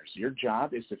partners. Your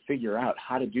job is to figure out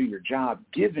how to do your job,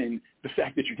 given the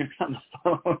fact that you're going to be on the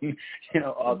phone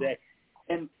all day.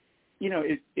 And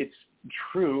it's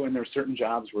true, and there are certain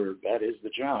jobs where that is the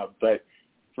job, but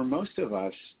for most of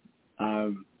us,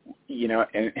 and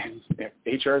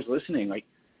HR is listening, like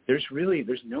there's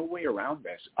no way around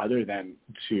this other than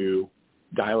to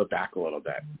dial it back a little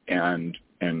bit and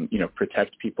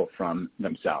protect people from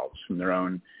themselves, from their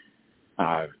own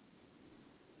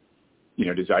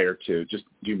desire to just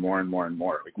do more and more and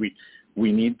more. Like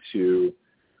we need to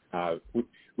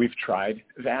we've tried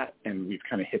that, and we've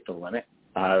kind of hit the limit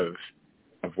of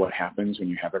what happens when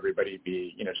you have everybody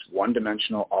be just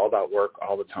one-dimensional, all about work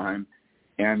all the time.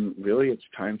 And really, it's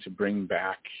time to bring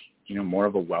back more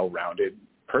of a well-rounded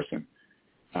person.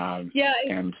 And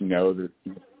to know that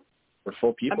we're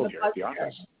full people here at the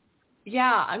office.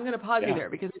 Yeah, I'm going to pause you there,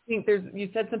 because I think you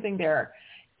said something there.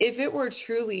 If it were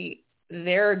truly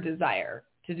their desire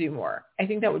to do more, I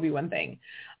think that would be one thing.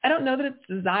 I don't know that it's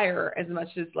desire as much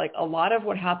as like a lot of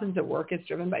what happens at work is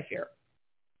driven by fear.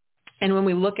 And when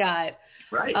we look at,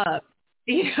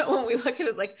 when we look at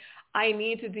it like, I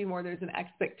need to do more, there's an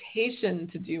expectation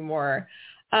to do more.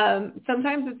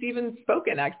 Sometimes it's even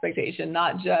spoken expectation,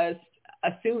 not just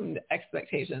assumed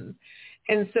expectations.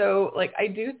 And so, like, I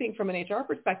do think from an HR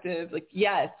perspective, like,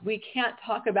 yes, we can't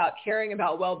talk about caring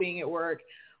about well-being at work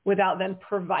without then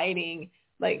providing,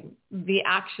 like, the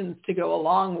actions to go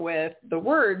along with the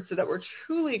words, so that we're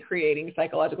truly creating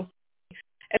psychological safety.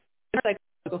 And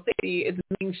psychological safety is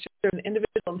making sure an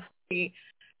individual employee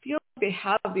feels like they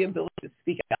have the ability to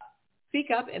speak up.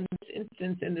 Speak up in this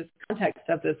instance, in this context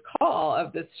of this call,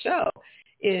 of this show,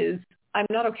 is I'm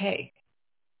not okay.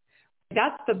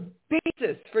 That's the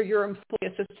basis for your employee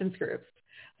assistance groups.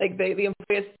 Like the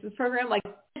employee assistance program, like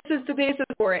this is the basis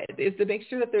for it, is to make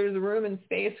sure that there's room and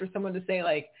space for someone to say,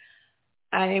 like,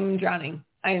 I'm drowning.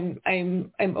 I'm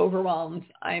overwhelmed.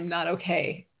 I'm not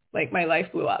okay. Like my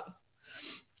life blew up.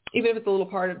 Even if it's a little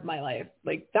part of my life,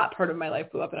 like that part of my life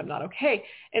blew up and I'm not okay.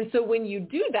 And so when you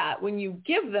do that, when you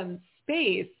give them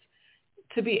space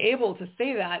to be able to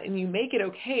say that, and you make it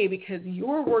okay because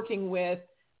you're working with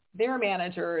their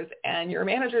managers and your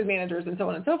manager's managers and so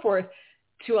on and so forth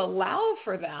to allow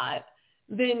for that,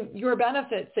 then your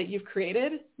benefits that you've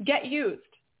created get used,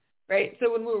 right?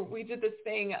 So when we did this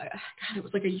thing, God, it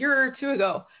was like a year or two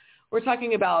ago, we're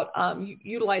talking about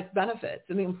utilized benefits,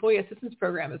 and the employee assistance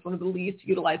program is one of the least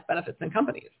utilized benefits in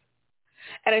companies.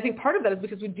 And I think part of that is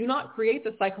because we do not create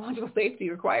the psychological safety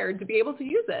required to be able to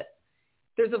use it.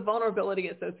 There's a vulnerability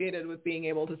associated with being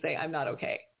able to say, I'm not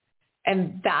okay.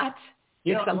 And that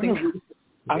is something.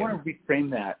 I want to reframe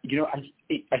that.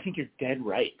 I think you're dead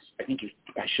right. I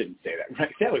shouldn't say that. Right?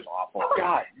 That was awful.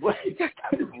 God, what is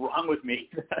wrong with me?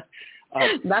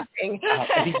 Nothing.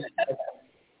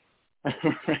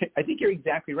 I think you're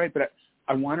exactly right, but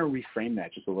I want to reframe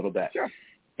that just a little bit. Sure.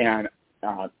 And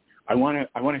I want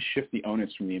to shift the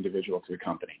onus from the individual to the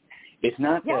company. It's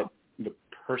not that the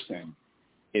person.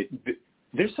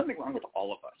 There's something wrong with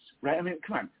all of us, right? I mean,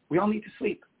 come on. We all need to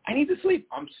sleep. I need to sleep.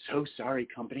 I'm so sorry,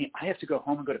 company. I have to go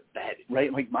home and go to bed,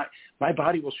 right? Like my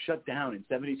body will shut down in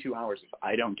 72 hours if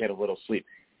I don't get a little sleep.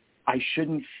 I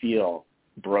shouldn't feel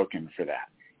broken for that.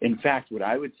 In fact, what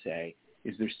I would say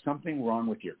is there's something wrong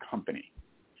with your company.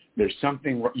 There's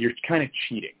something you're kind of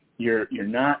cheating. You're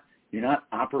not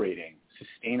operating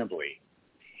sustainably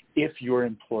if your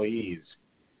employees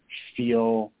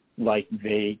feel like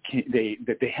that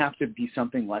they have to be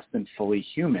something less than fully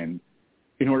human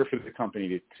in order for the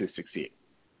company to succeed.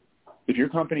 If your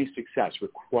company's success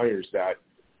requires that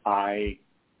I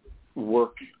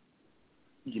work,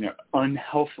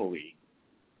 unhealthily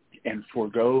and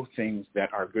forego things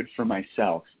that are good for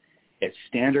myself as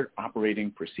standard operating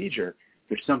procedure,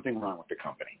 there's something wrong with the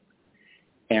company.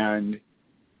 And,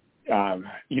 and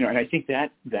I think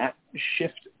that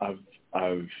shift of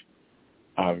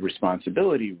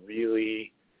responsibility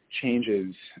really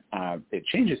changes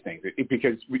things,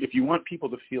 because if you want people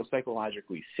to feel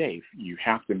psychologically safe, you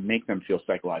have to make them feel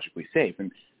psychologically safe.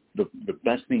 And the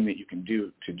best thing that you can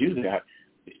do to do that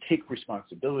is take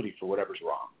responsibility for whatever's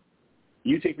wrong.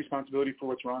 You take responsibility for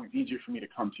what's wrong, it's easier for me to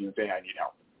come to you and say, I need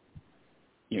help.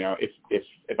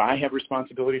 If I have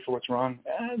responsibility for what's wrong,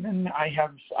 then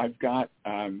I've got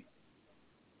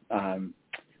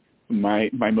my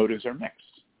motives are mixed.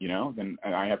 Then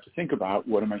I have to think about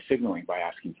what am I signaling by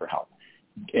asking for help.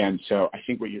 And so I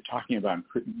think what you're talking about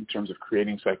in terms of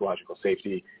creating psychological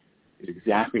safety is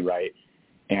exactly right.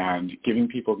 And giving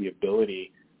people the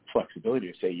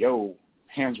flexibility to say, yo,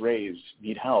 hands raised,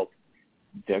 need help,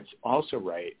 that's also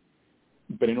right.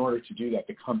 But in order to do that,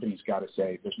 the company's got to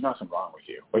say, there's nothing wrong with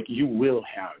you. Like, you will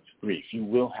have grief. You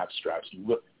will have stress.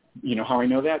 You know how I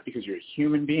know that? Because you're a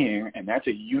human being, and that's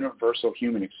a universal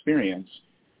human experience.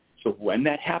 So when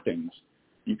that happens,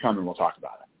 you come and we'll talk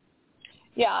about it.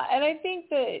 Yeah, and I think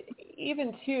that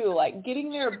even too, like, getting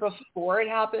there before it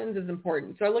happens is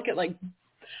important. So I look at, like,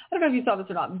 I don't know if you saw this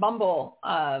or not, Bumble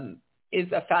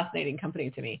is a fascinating company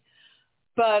to me,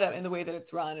 but in the way that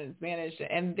it's run and it's managed,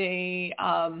 and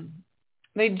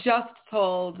they just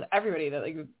told everybody that,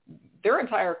 like, their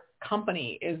entire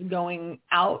company is going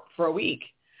out for a week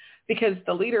because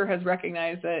the leader has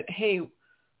recognized that, hey,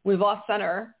 we've lost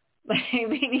center. They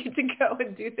need to go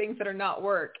and do things that are not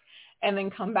work and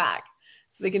then come back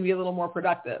so they can be a little more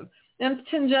productive. And it's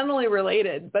tangentially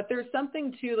related, but there's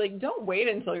something to, like, don't wait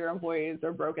until your employees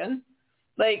are broken.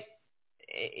 Like,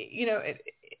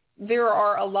 there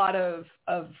are a lot of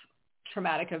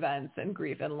traumatic events and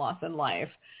grief and loss in life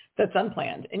that's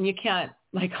unplanned. And you can't,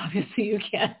 like, obviously you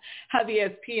can't have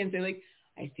ESP and say, like,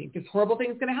 I think this horrible thing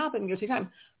is going to happen. Go take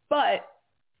time. But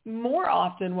more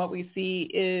often what we see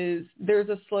is there's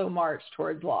a slow march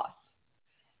towards loss.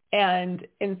 And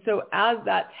so as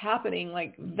that's happening,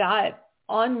 like, that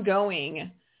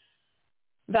ongoing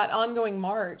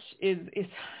march is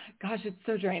gosh, it's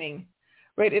so draining,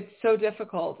 right? It's so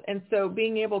difficult. And so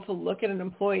being able to look at an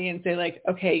employee and say, like,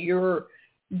 okay, you're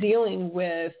dealing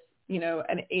with,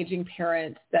 an aging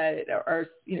parent that, or,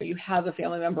 you have a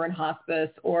family member in hospice,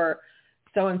 or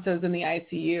so-and-so's in the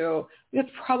ICU, it's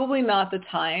probably not the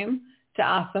time to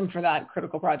ask them for that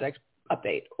critical project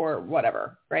update or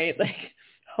whatever, right? Like,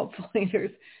 hopefully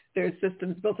there's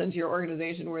systems built into your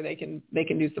organization where they can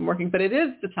do some working, but it is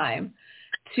the time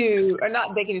to, or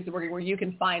not they can do some working, where you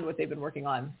can find what they've been working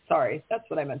on. Sorry, that's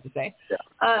what I meant to say.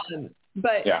 Yeah.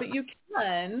 But you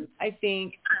can, I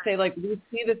think, say, like, we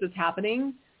see this is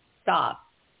happening, stop.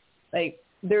 Like,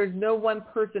 there's no one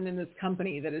person in this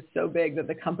company that is so big that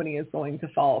the company is going to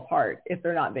fall apart if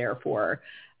they're not there for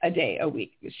a day, a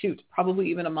week, shoot, probably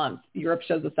even a month. Europe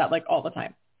shows us that, like, all the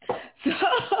time. So,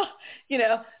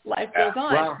 life goes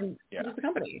on. Well, It's a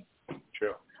company.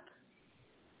 True.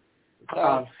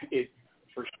 For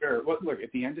sure. Look,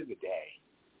 at the end of the day,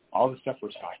 all the stuff we're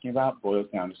talking about boils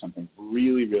down to something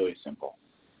really, really simple.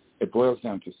 It boils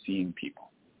down to seeing people.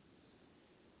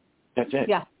 That's it.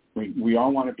 Yeah. We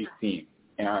all want to be seen.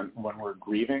 And when we're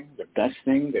grieving, the best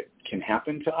thing that can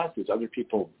happen to us is other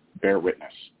people bear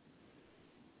witness.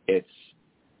 It's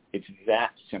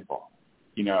that simple.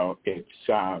 You know, it's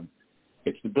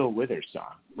the Bill Withers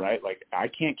song, right? Like, I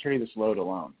can't carry this load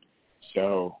alone.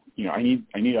 So, you know, I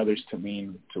need others to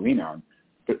lean on.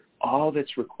 But all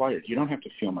that's required, you don't have to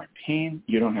feel my pain.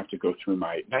 You don't have to go through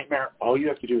my nightmare. All you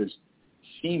have to do is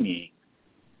see me.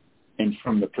 And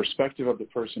from the perspective of the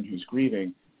person who's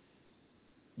grieving,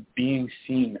 being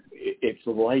seen, it's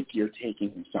like you're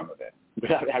taking some of it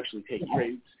without actually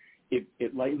taking it.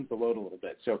 It lightens the load a little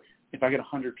bit. So if I get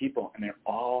 100 people and they're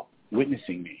all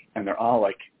witnessing me and they're all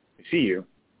like, I see you,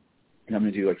 and I'm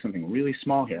going to do like something really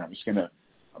small here. I'm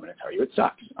going to tell you it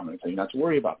sucks. I'm going to tell you not to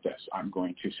worry about this. I'm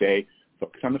going to say,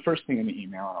 focus on the first thing in the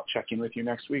email, and I'll check in with you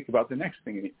next week about the next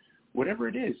thing. Whatever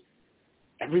it is,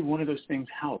 every one of those things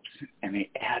helps, and they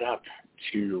add up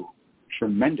to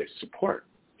tremendous support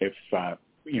if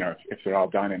they're all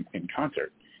done in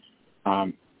concert.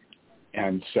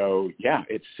 And so, yeah,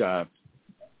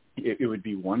 it would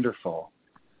be wonderful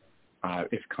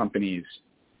if companies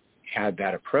had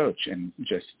that approach and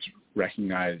just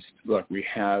recognized, look, we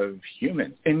have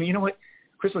humans. And you know what,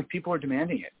 Chris, like, people are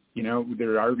demanding it. You know,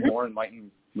 there are more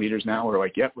enlightened leaders now who are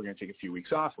like, yep, we're going to take a few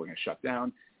weeks off. We're going to shut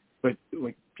down. But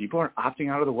like, people are opting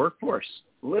out of the workforce.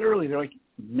 Literally, they're like,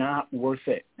 not worth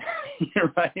it.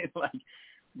 Right? Like,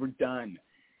 we're done.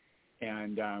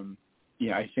 And,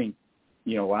 I think,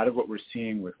 a lot of what we're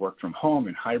seeing with work from home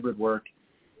and hybrid work,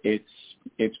 it's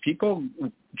people,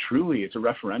 truly, it's a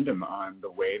referendum on the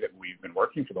way that we've been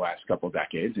working for the last couple of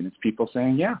decades. And it's people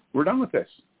saying, yeah, we're done with this.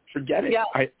 Forget it. Yeah.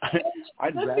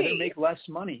 I'd rather make less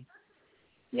money.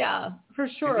 Yeah, for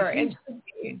sure. And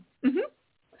mm-hmm.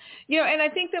 And I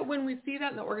think that when we see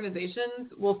that in the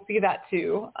organizations, we'll see that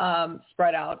too,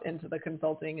 spread out into the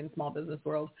consulting and small business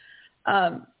world.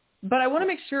 But I want to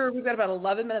make sure we've got about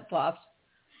 11 minutes left.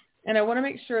 And I want to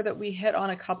make sure that we hit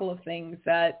on a couple of things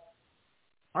that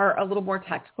are a little more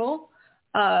technical,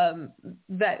 that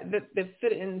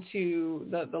fit into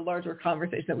the larger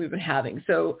conversation that we've been having.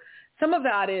 So some of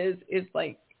that is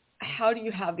like, how do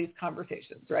you have these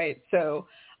conversations, right? So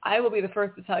I will be the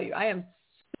first to tell you, I am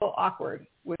so awkward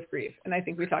with grief. And I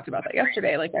think we talked about that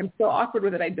yesterday. Like, I'm so awkward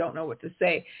with it. I don't know what to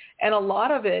say. And a lot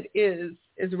of it is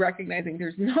recognizing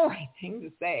there's no right thing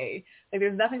to say. Like,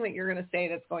 there's nothing that you're going to say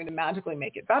that's going to magically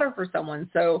make it better for someone.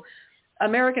 So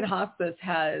American Hospice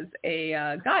has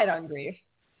a guide on grief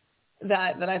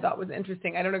that I thought was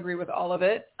interesting. I don't agree with all of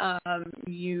it.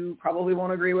 You probably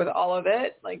won't agree with all of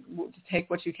it. Like, just take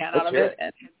what you can out of it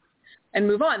and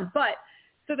move on. But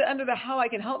so under the How I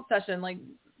Can Help session, like,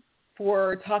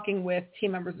 for talking with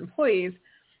team members and employees,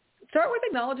 start with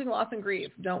acknowledging loss and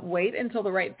grief. Don't wait until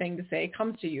the right thing to say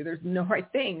comes to you. There's no right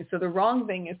thing. So the wrong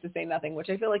thing is to say nothing, which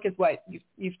I feel like is what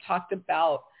you've talked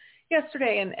about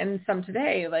yesterday and some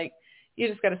today. Like, you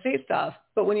just got to say stuff.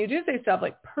 But when you do say stuff,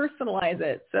 like, personalize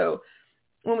it. So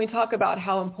when we talk about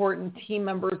how important team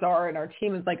members are and our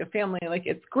team is like a family, like,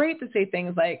 it's great to say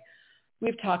things like,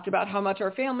 we've talked about how much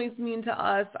our families mean to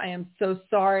us. I am so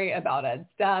sorry about Ed's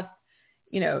death.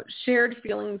 Shared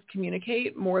feelings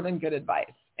communicate more than good advice.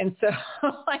 And so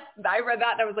like, I read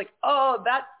that and I was like, oh,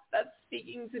 that's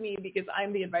speaking to me because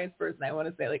I'm the advice person. I want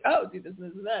to say, like, oh, do this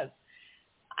and this.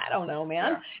 I don't know,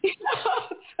 man.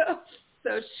 Yeah.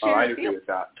 So share I agree with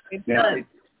that. Yeah.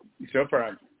 So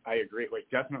far, I agree. Like,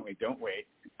 definitely don't wait.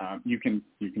 You can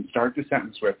start the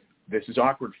sentence with, this is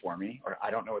awkward for me, or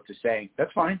I don't know what to say.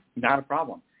 That's fine. Not a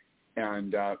problem.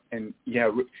 And yeah,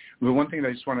 the one thing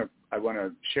that I want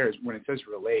to share is when it says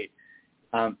relate,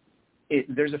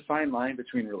 there's a fine line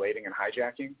between relating and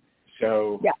hijacking.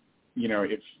 So,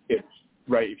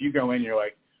 if you go in, you're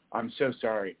like, I'm so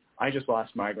sorry. I just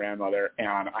lost my grandmother and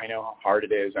I know how hard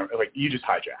it is. Like, you just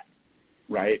hijack,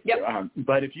 right? Yep.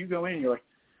 But if you go in and you're like,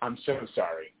 I'm so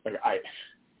sorry.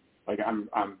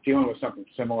 I'm dealing with something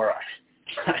similar.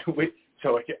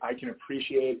 So I can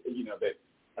appreciate, that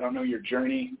I don't know your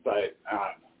journey, but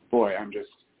boy, I'm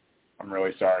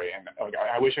really sorry. And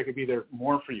I wish I could be there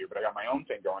more for you, but I got my own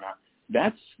thing going on.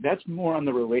 That's more on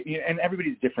the relate, and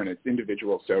everybody's different. It's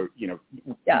individual. So,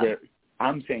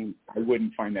 I'm saying I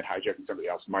wouldn't find that hijacking somebody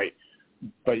else might,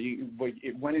 but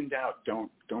when in doubt,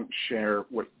 don't share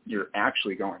what you're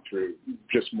actually going through.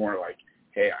 Just more like,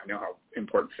 hey, I know how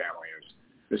important family is.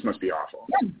 This must be awful.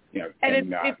 And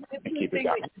keep it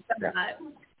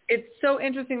down. It's so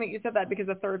interesting that you said that, because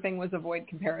the third thing was avoid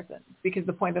comparisons, because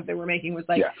the point that they were making was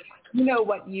like,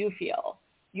 what you feel.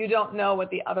 you don't know what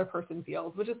the other person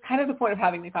feels, which is kind of the point of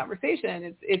having the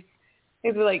conversation.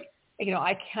 It's like,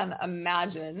 I can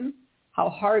imagine how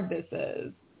hard this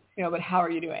is, but how are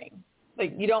you doing?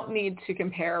 Like, you don't need to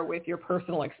compare with your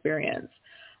personal experience.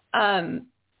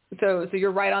 So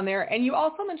you're right on there. And you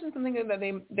also mentioned something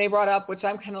that they brought up, which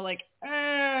I'm kind of like,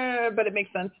 but it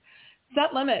makes sense.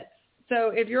 Set limits. So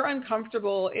if you're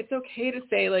uncomfortable, it's okay to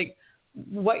say, like,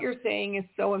 what you're saying is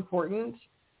so important.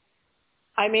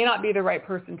 I may not be the right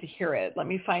person to hear it. Let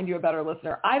me find you a better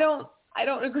listener. I don't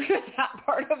agree with that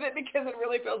part of it because it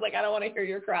really feels like I don't want to hear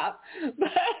your crap.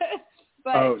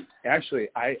 but oh, actually,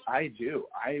 I do.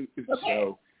 Okay.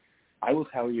 So I will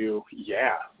tell you,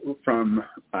 from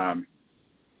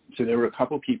so there were a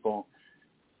couple people.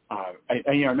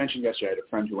 I mentioned yesterday I had a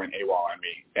friend who went AWOL on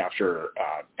me after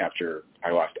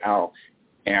I lost Al,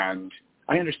 and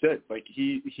I understood. Like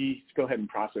he still hadn't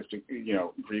processed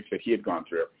grief that he had gone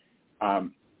through.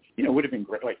 It would have been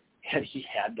great. Like had he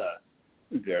had the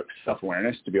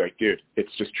self-awareness to be like, dude,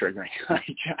 it's just triggering. I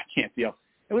can't deal.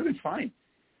 It would have been fine.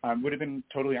 Would have been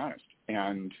totally honest,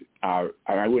 and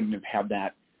I wouldn't have had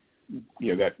that.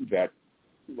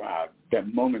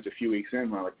 That moment a few weeks in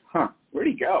where I'm like, where'd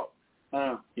he go?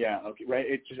 Yeah, okay,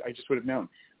 right. I just would have known.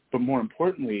 But more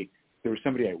importantly, there was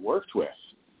somebody I worked with,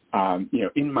 in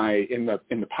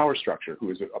the power structure who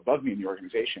was above me in the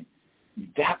organization.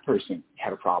 That person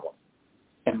had a problem,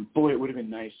 and boy, it would have been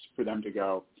nice for them to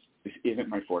go, this isn't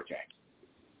my forte.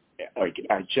 Like,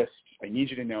 I need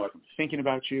you to know, like, I'm thinking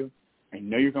about you. I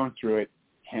know you're going through it.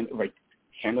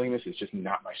 Handling this is just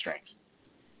not my strength.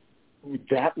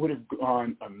 That would have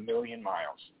gone a million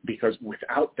miles, because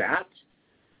without that,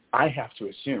 I have to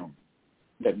assume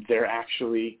that they're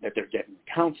getting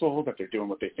counsel, that they're doing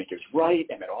what they think is right,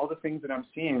 and that all the things that I'm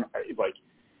seeing are, like,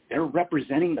 they're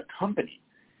representing the company.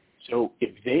 So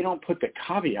if they don't put the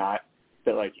caveat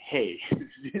that, like, hey,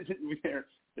 this isn't their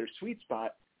sweet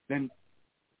spot, then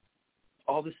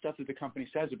all the stuff that the company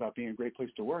says about being a great place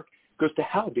to work goes to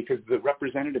hell, because the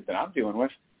representative that I'm dealing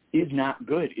with is not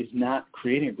good, is not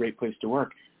creating a great place to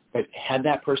work. But had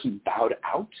that person bowed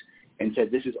out and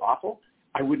said, this is awful,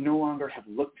 I would no longer have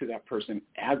looked to that person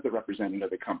as the representative of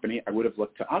the company. I would have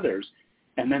looked to others.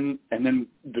 And then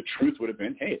the truth would have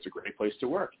been, hey, it's a great place to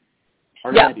work.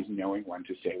 Part of that is knowing when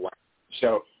to say what.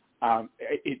 So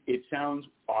it sounds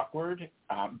awkward,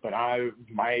 but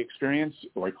my experience,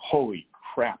 like, holy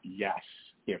crap, yes.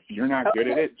 If you're not good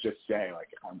at it, just say, like,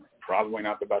 I'm probably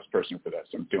not the best person for this.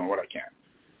 I'm doing what I can.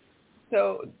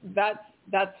 So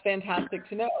that's fantastic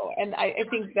to know. And I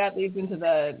think that leads into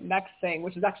the next thing,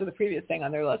 which is actually the previous thing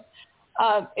on their list.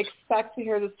 Expect to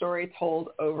hear the story told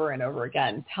over and over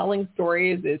again. Telling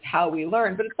stories is how we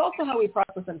learn, but it's also how we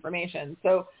process information.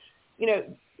 So,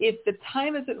 if the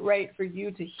time isn't right for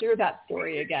you to hear that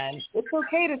story again, it's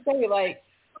okay to say, like,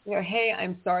 hey,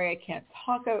 I'm sorry, I can't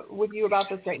talk with you about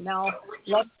this right now.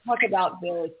 Let's talk about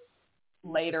this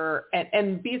later,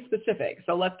 and be specific.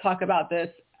 So let's talk about this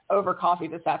over coffee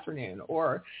this afternoon,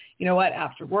 or,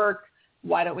 after work,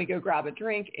 why don't we go grab a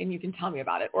drink and you can tell me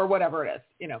about it, or whatever it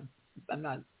is. I'm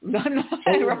not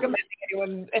recommending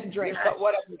anyone drink, but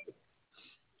whatever.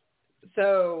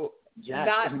 So yes,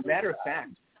 as a matter of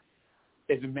fact,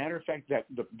 that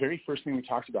the very first thing we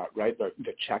talked about, right, the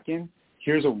check-in,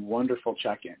 here's a wonderful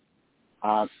check-in.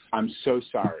 I'm so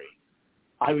sorry.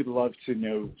 I would love to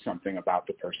know something about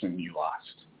the person you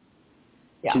lost.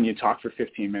 Yeah. Can you talk for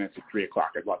 15 minutes at 3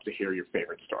 o'clock? I'd love to hear your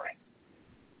favorite story.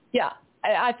 Yeah,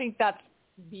 I think that's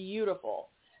beautiful.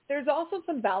 There's also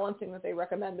some balancing that they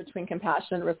recommend between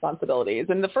compassion and responsibilities.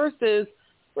 And the first is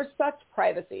respect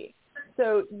privacy.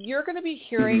 So you're going to be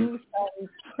hearing some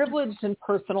privileged and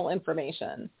personal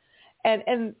information.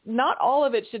 And not all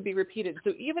of it should be repeated.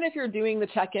 So even if you're doing the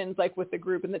check-ins, like with the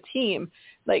group and the team,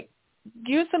 like,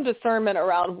 use some discernment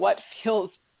around what feels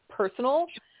personal.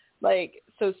 Like,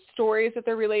 so stories that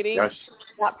they're relating, yes,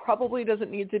 that probably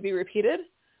doesn't need to be repeated.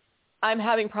 I'm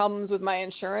having problems with my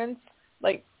insurance.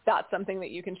 Like, that's something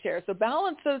that you can share. So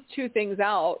balance those two things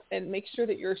out and make sure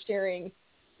that you're sharing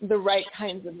the right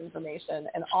kinds of information,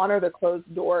 and honor the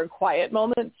closed door, quiet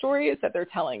moment stories that they're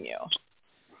telling you.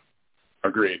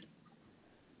 Agreed.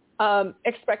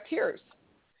 Expect tears.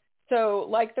 So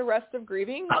like the rest of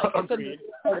grieving, like it's a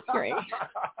part of hearing.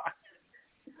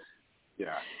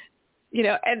 Yeah.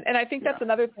 And I think that's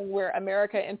another thing where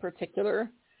America in particular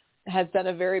has done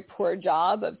a very poor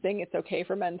job of saying it's okay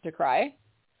for men to cry.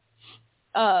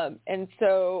 And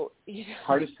so,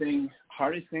 hardest thing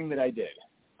that I did,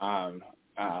 there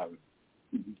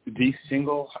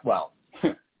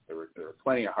were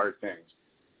plenty of hard things.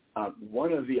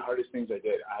 One of the hardest things I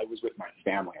did, I was with my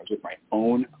family. I was with my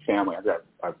own family. I've got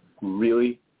a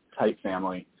really tight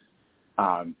family.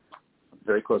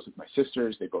 Very close with my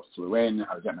sisters. They both flew in.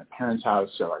 I was at my parents' house,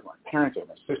 so I have my parents, I have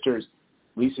my sisters.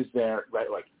 Lisa's there, right?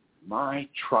 Like, my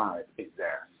tribe is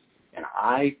there. And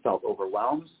I felt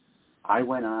overwhelmed. I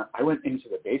went into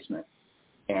the basement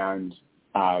and,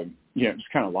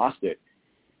 just kind of lost it.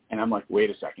 And I'm like,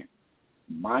 wait a second.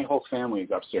 My whole family is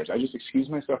upstairs. I just excused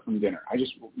myself from dinner. I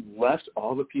just left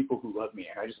all the people who love me,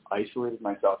 and I just isolated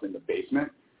myself in the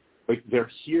basement. Like, they're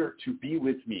here to be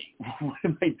with me. What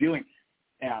am I doing?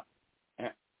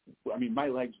 I mean, my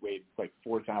legs weighed like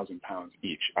 4,000 pounds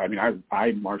each. I mean,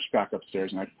 I marched back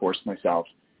upstairs, and I forced myself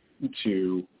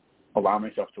to allow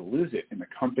myself to lose it in the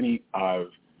company of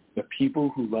the people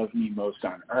who love me most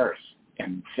on earth.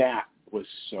 And that was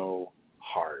so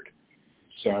hard.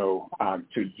 So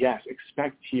yes,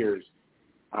 expect tears,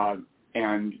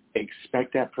 and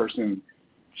expect that person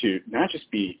to not just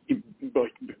be,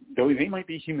 like, they might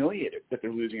be humiliated that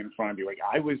they're losing in front of you. Like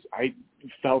I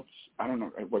felt, I don't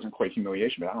know, it wasn't quite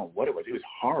humiliation, but I don't know what it was. It was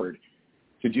hard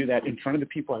to do that in front of the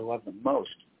people I love the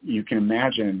most. You can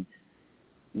imagine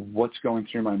what's going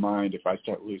through my mind if I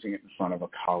start losing it in front of a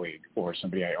colleague or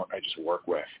somebody I just work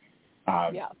with.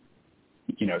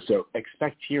 So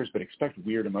expect tears, but expect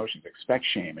weird emotions. Expect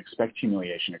shame. Expect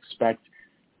humiliation. Expect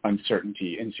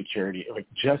uncertainty, insecurity. Like,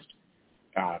 just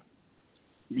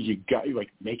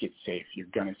make it safe. You're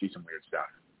gonna see some weird stuff.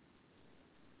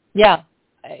 Yeah,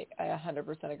 I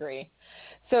 100% agree.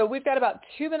 So we've got about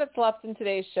 2 minutes left in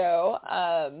today's show.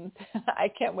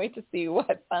 I can't wait to see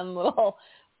what fun little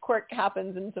quirk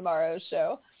happens in tomorrow's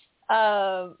show.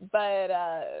 But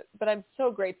I'm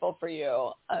so grateful for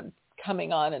you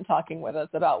coming on and talking with us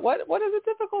about what is a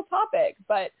difficult topic,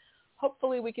 but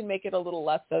hopefully we can make it a little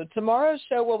less so. Tomorrow's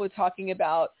show, we'll be talking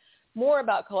more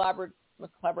about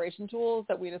collaboration tools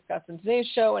that we discussed in today's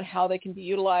show and how they can be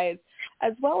utilized,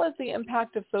 as well as the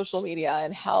impact of social media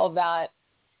and how that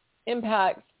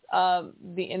impacts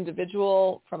the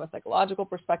individual from a psychological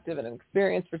perspective and an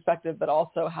experience perspective, but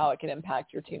also how it can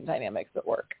impact your team dynamics at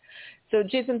work. So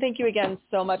Jason, thank you again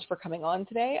so much for coming on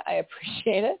today. I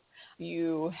appreciate it.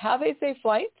 You have a safe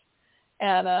flight,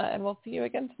 and we'll see you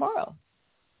again tomorrow.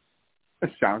 That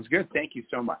sounds good. Thank you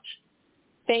so much.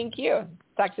 Thank you.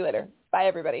 Talk to you later. Bye,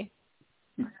 everybody.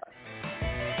 Bye.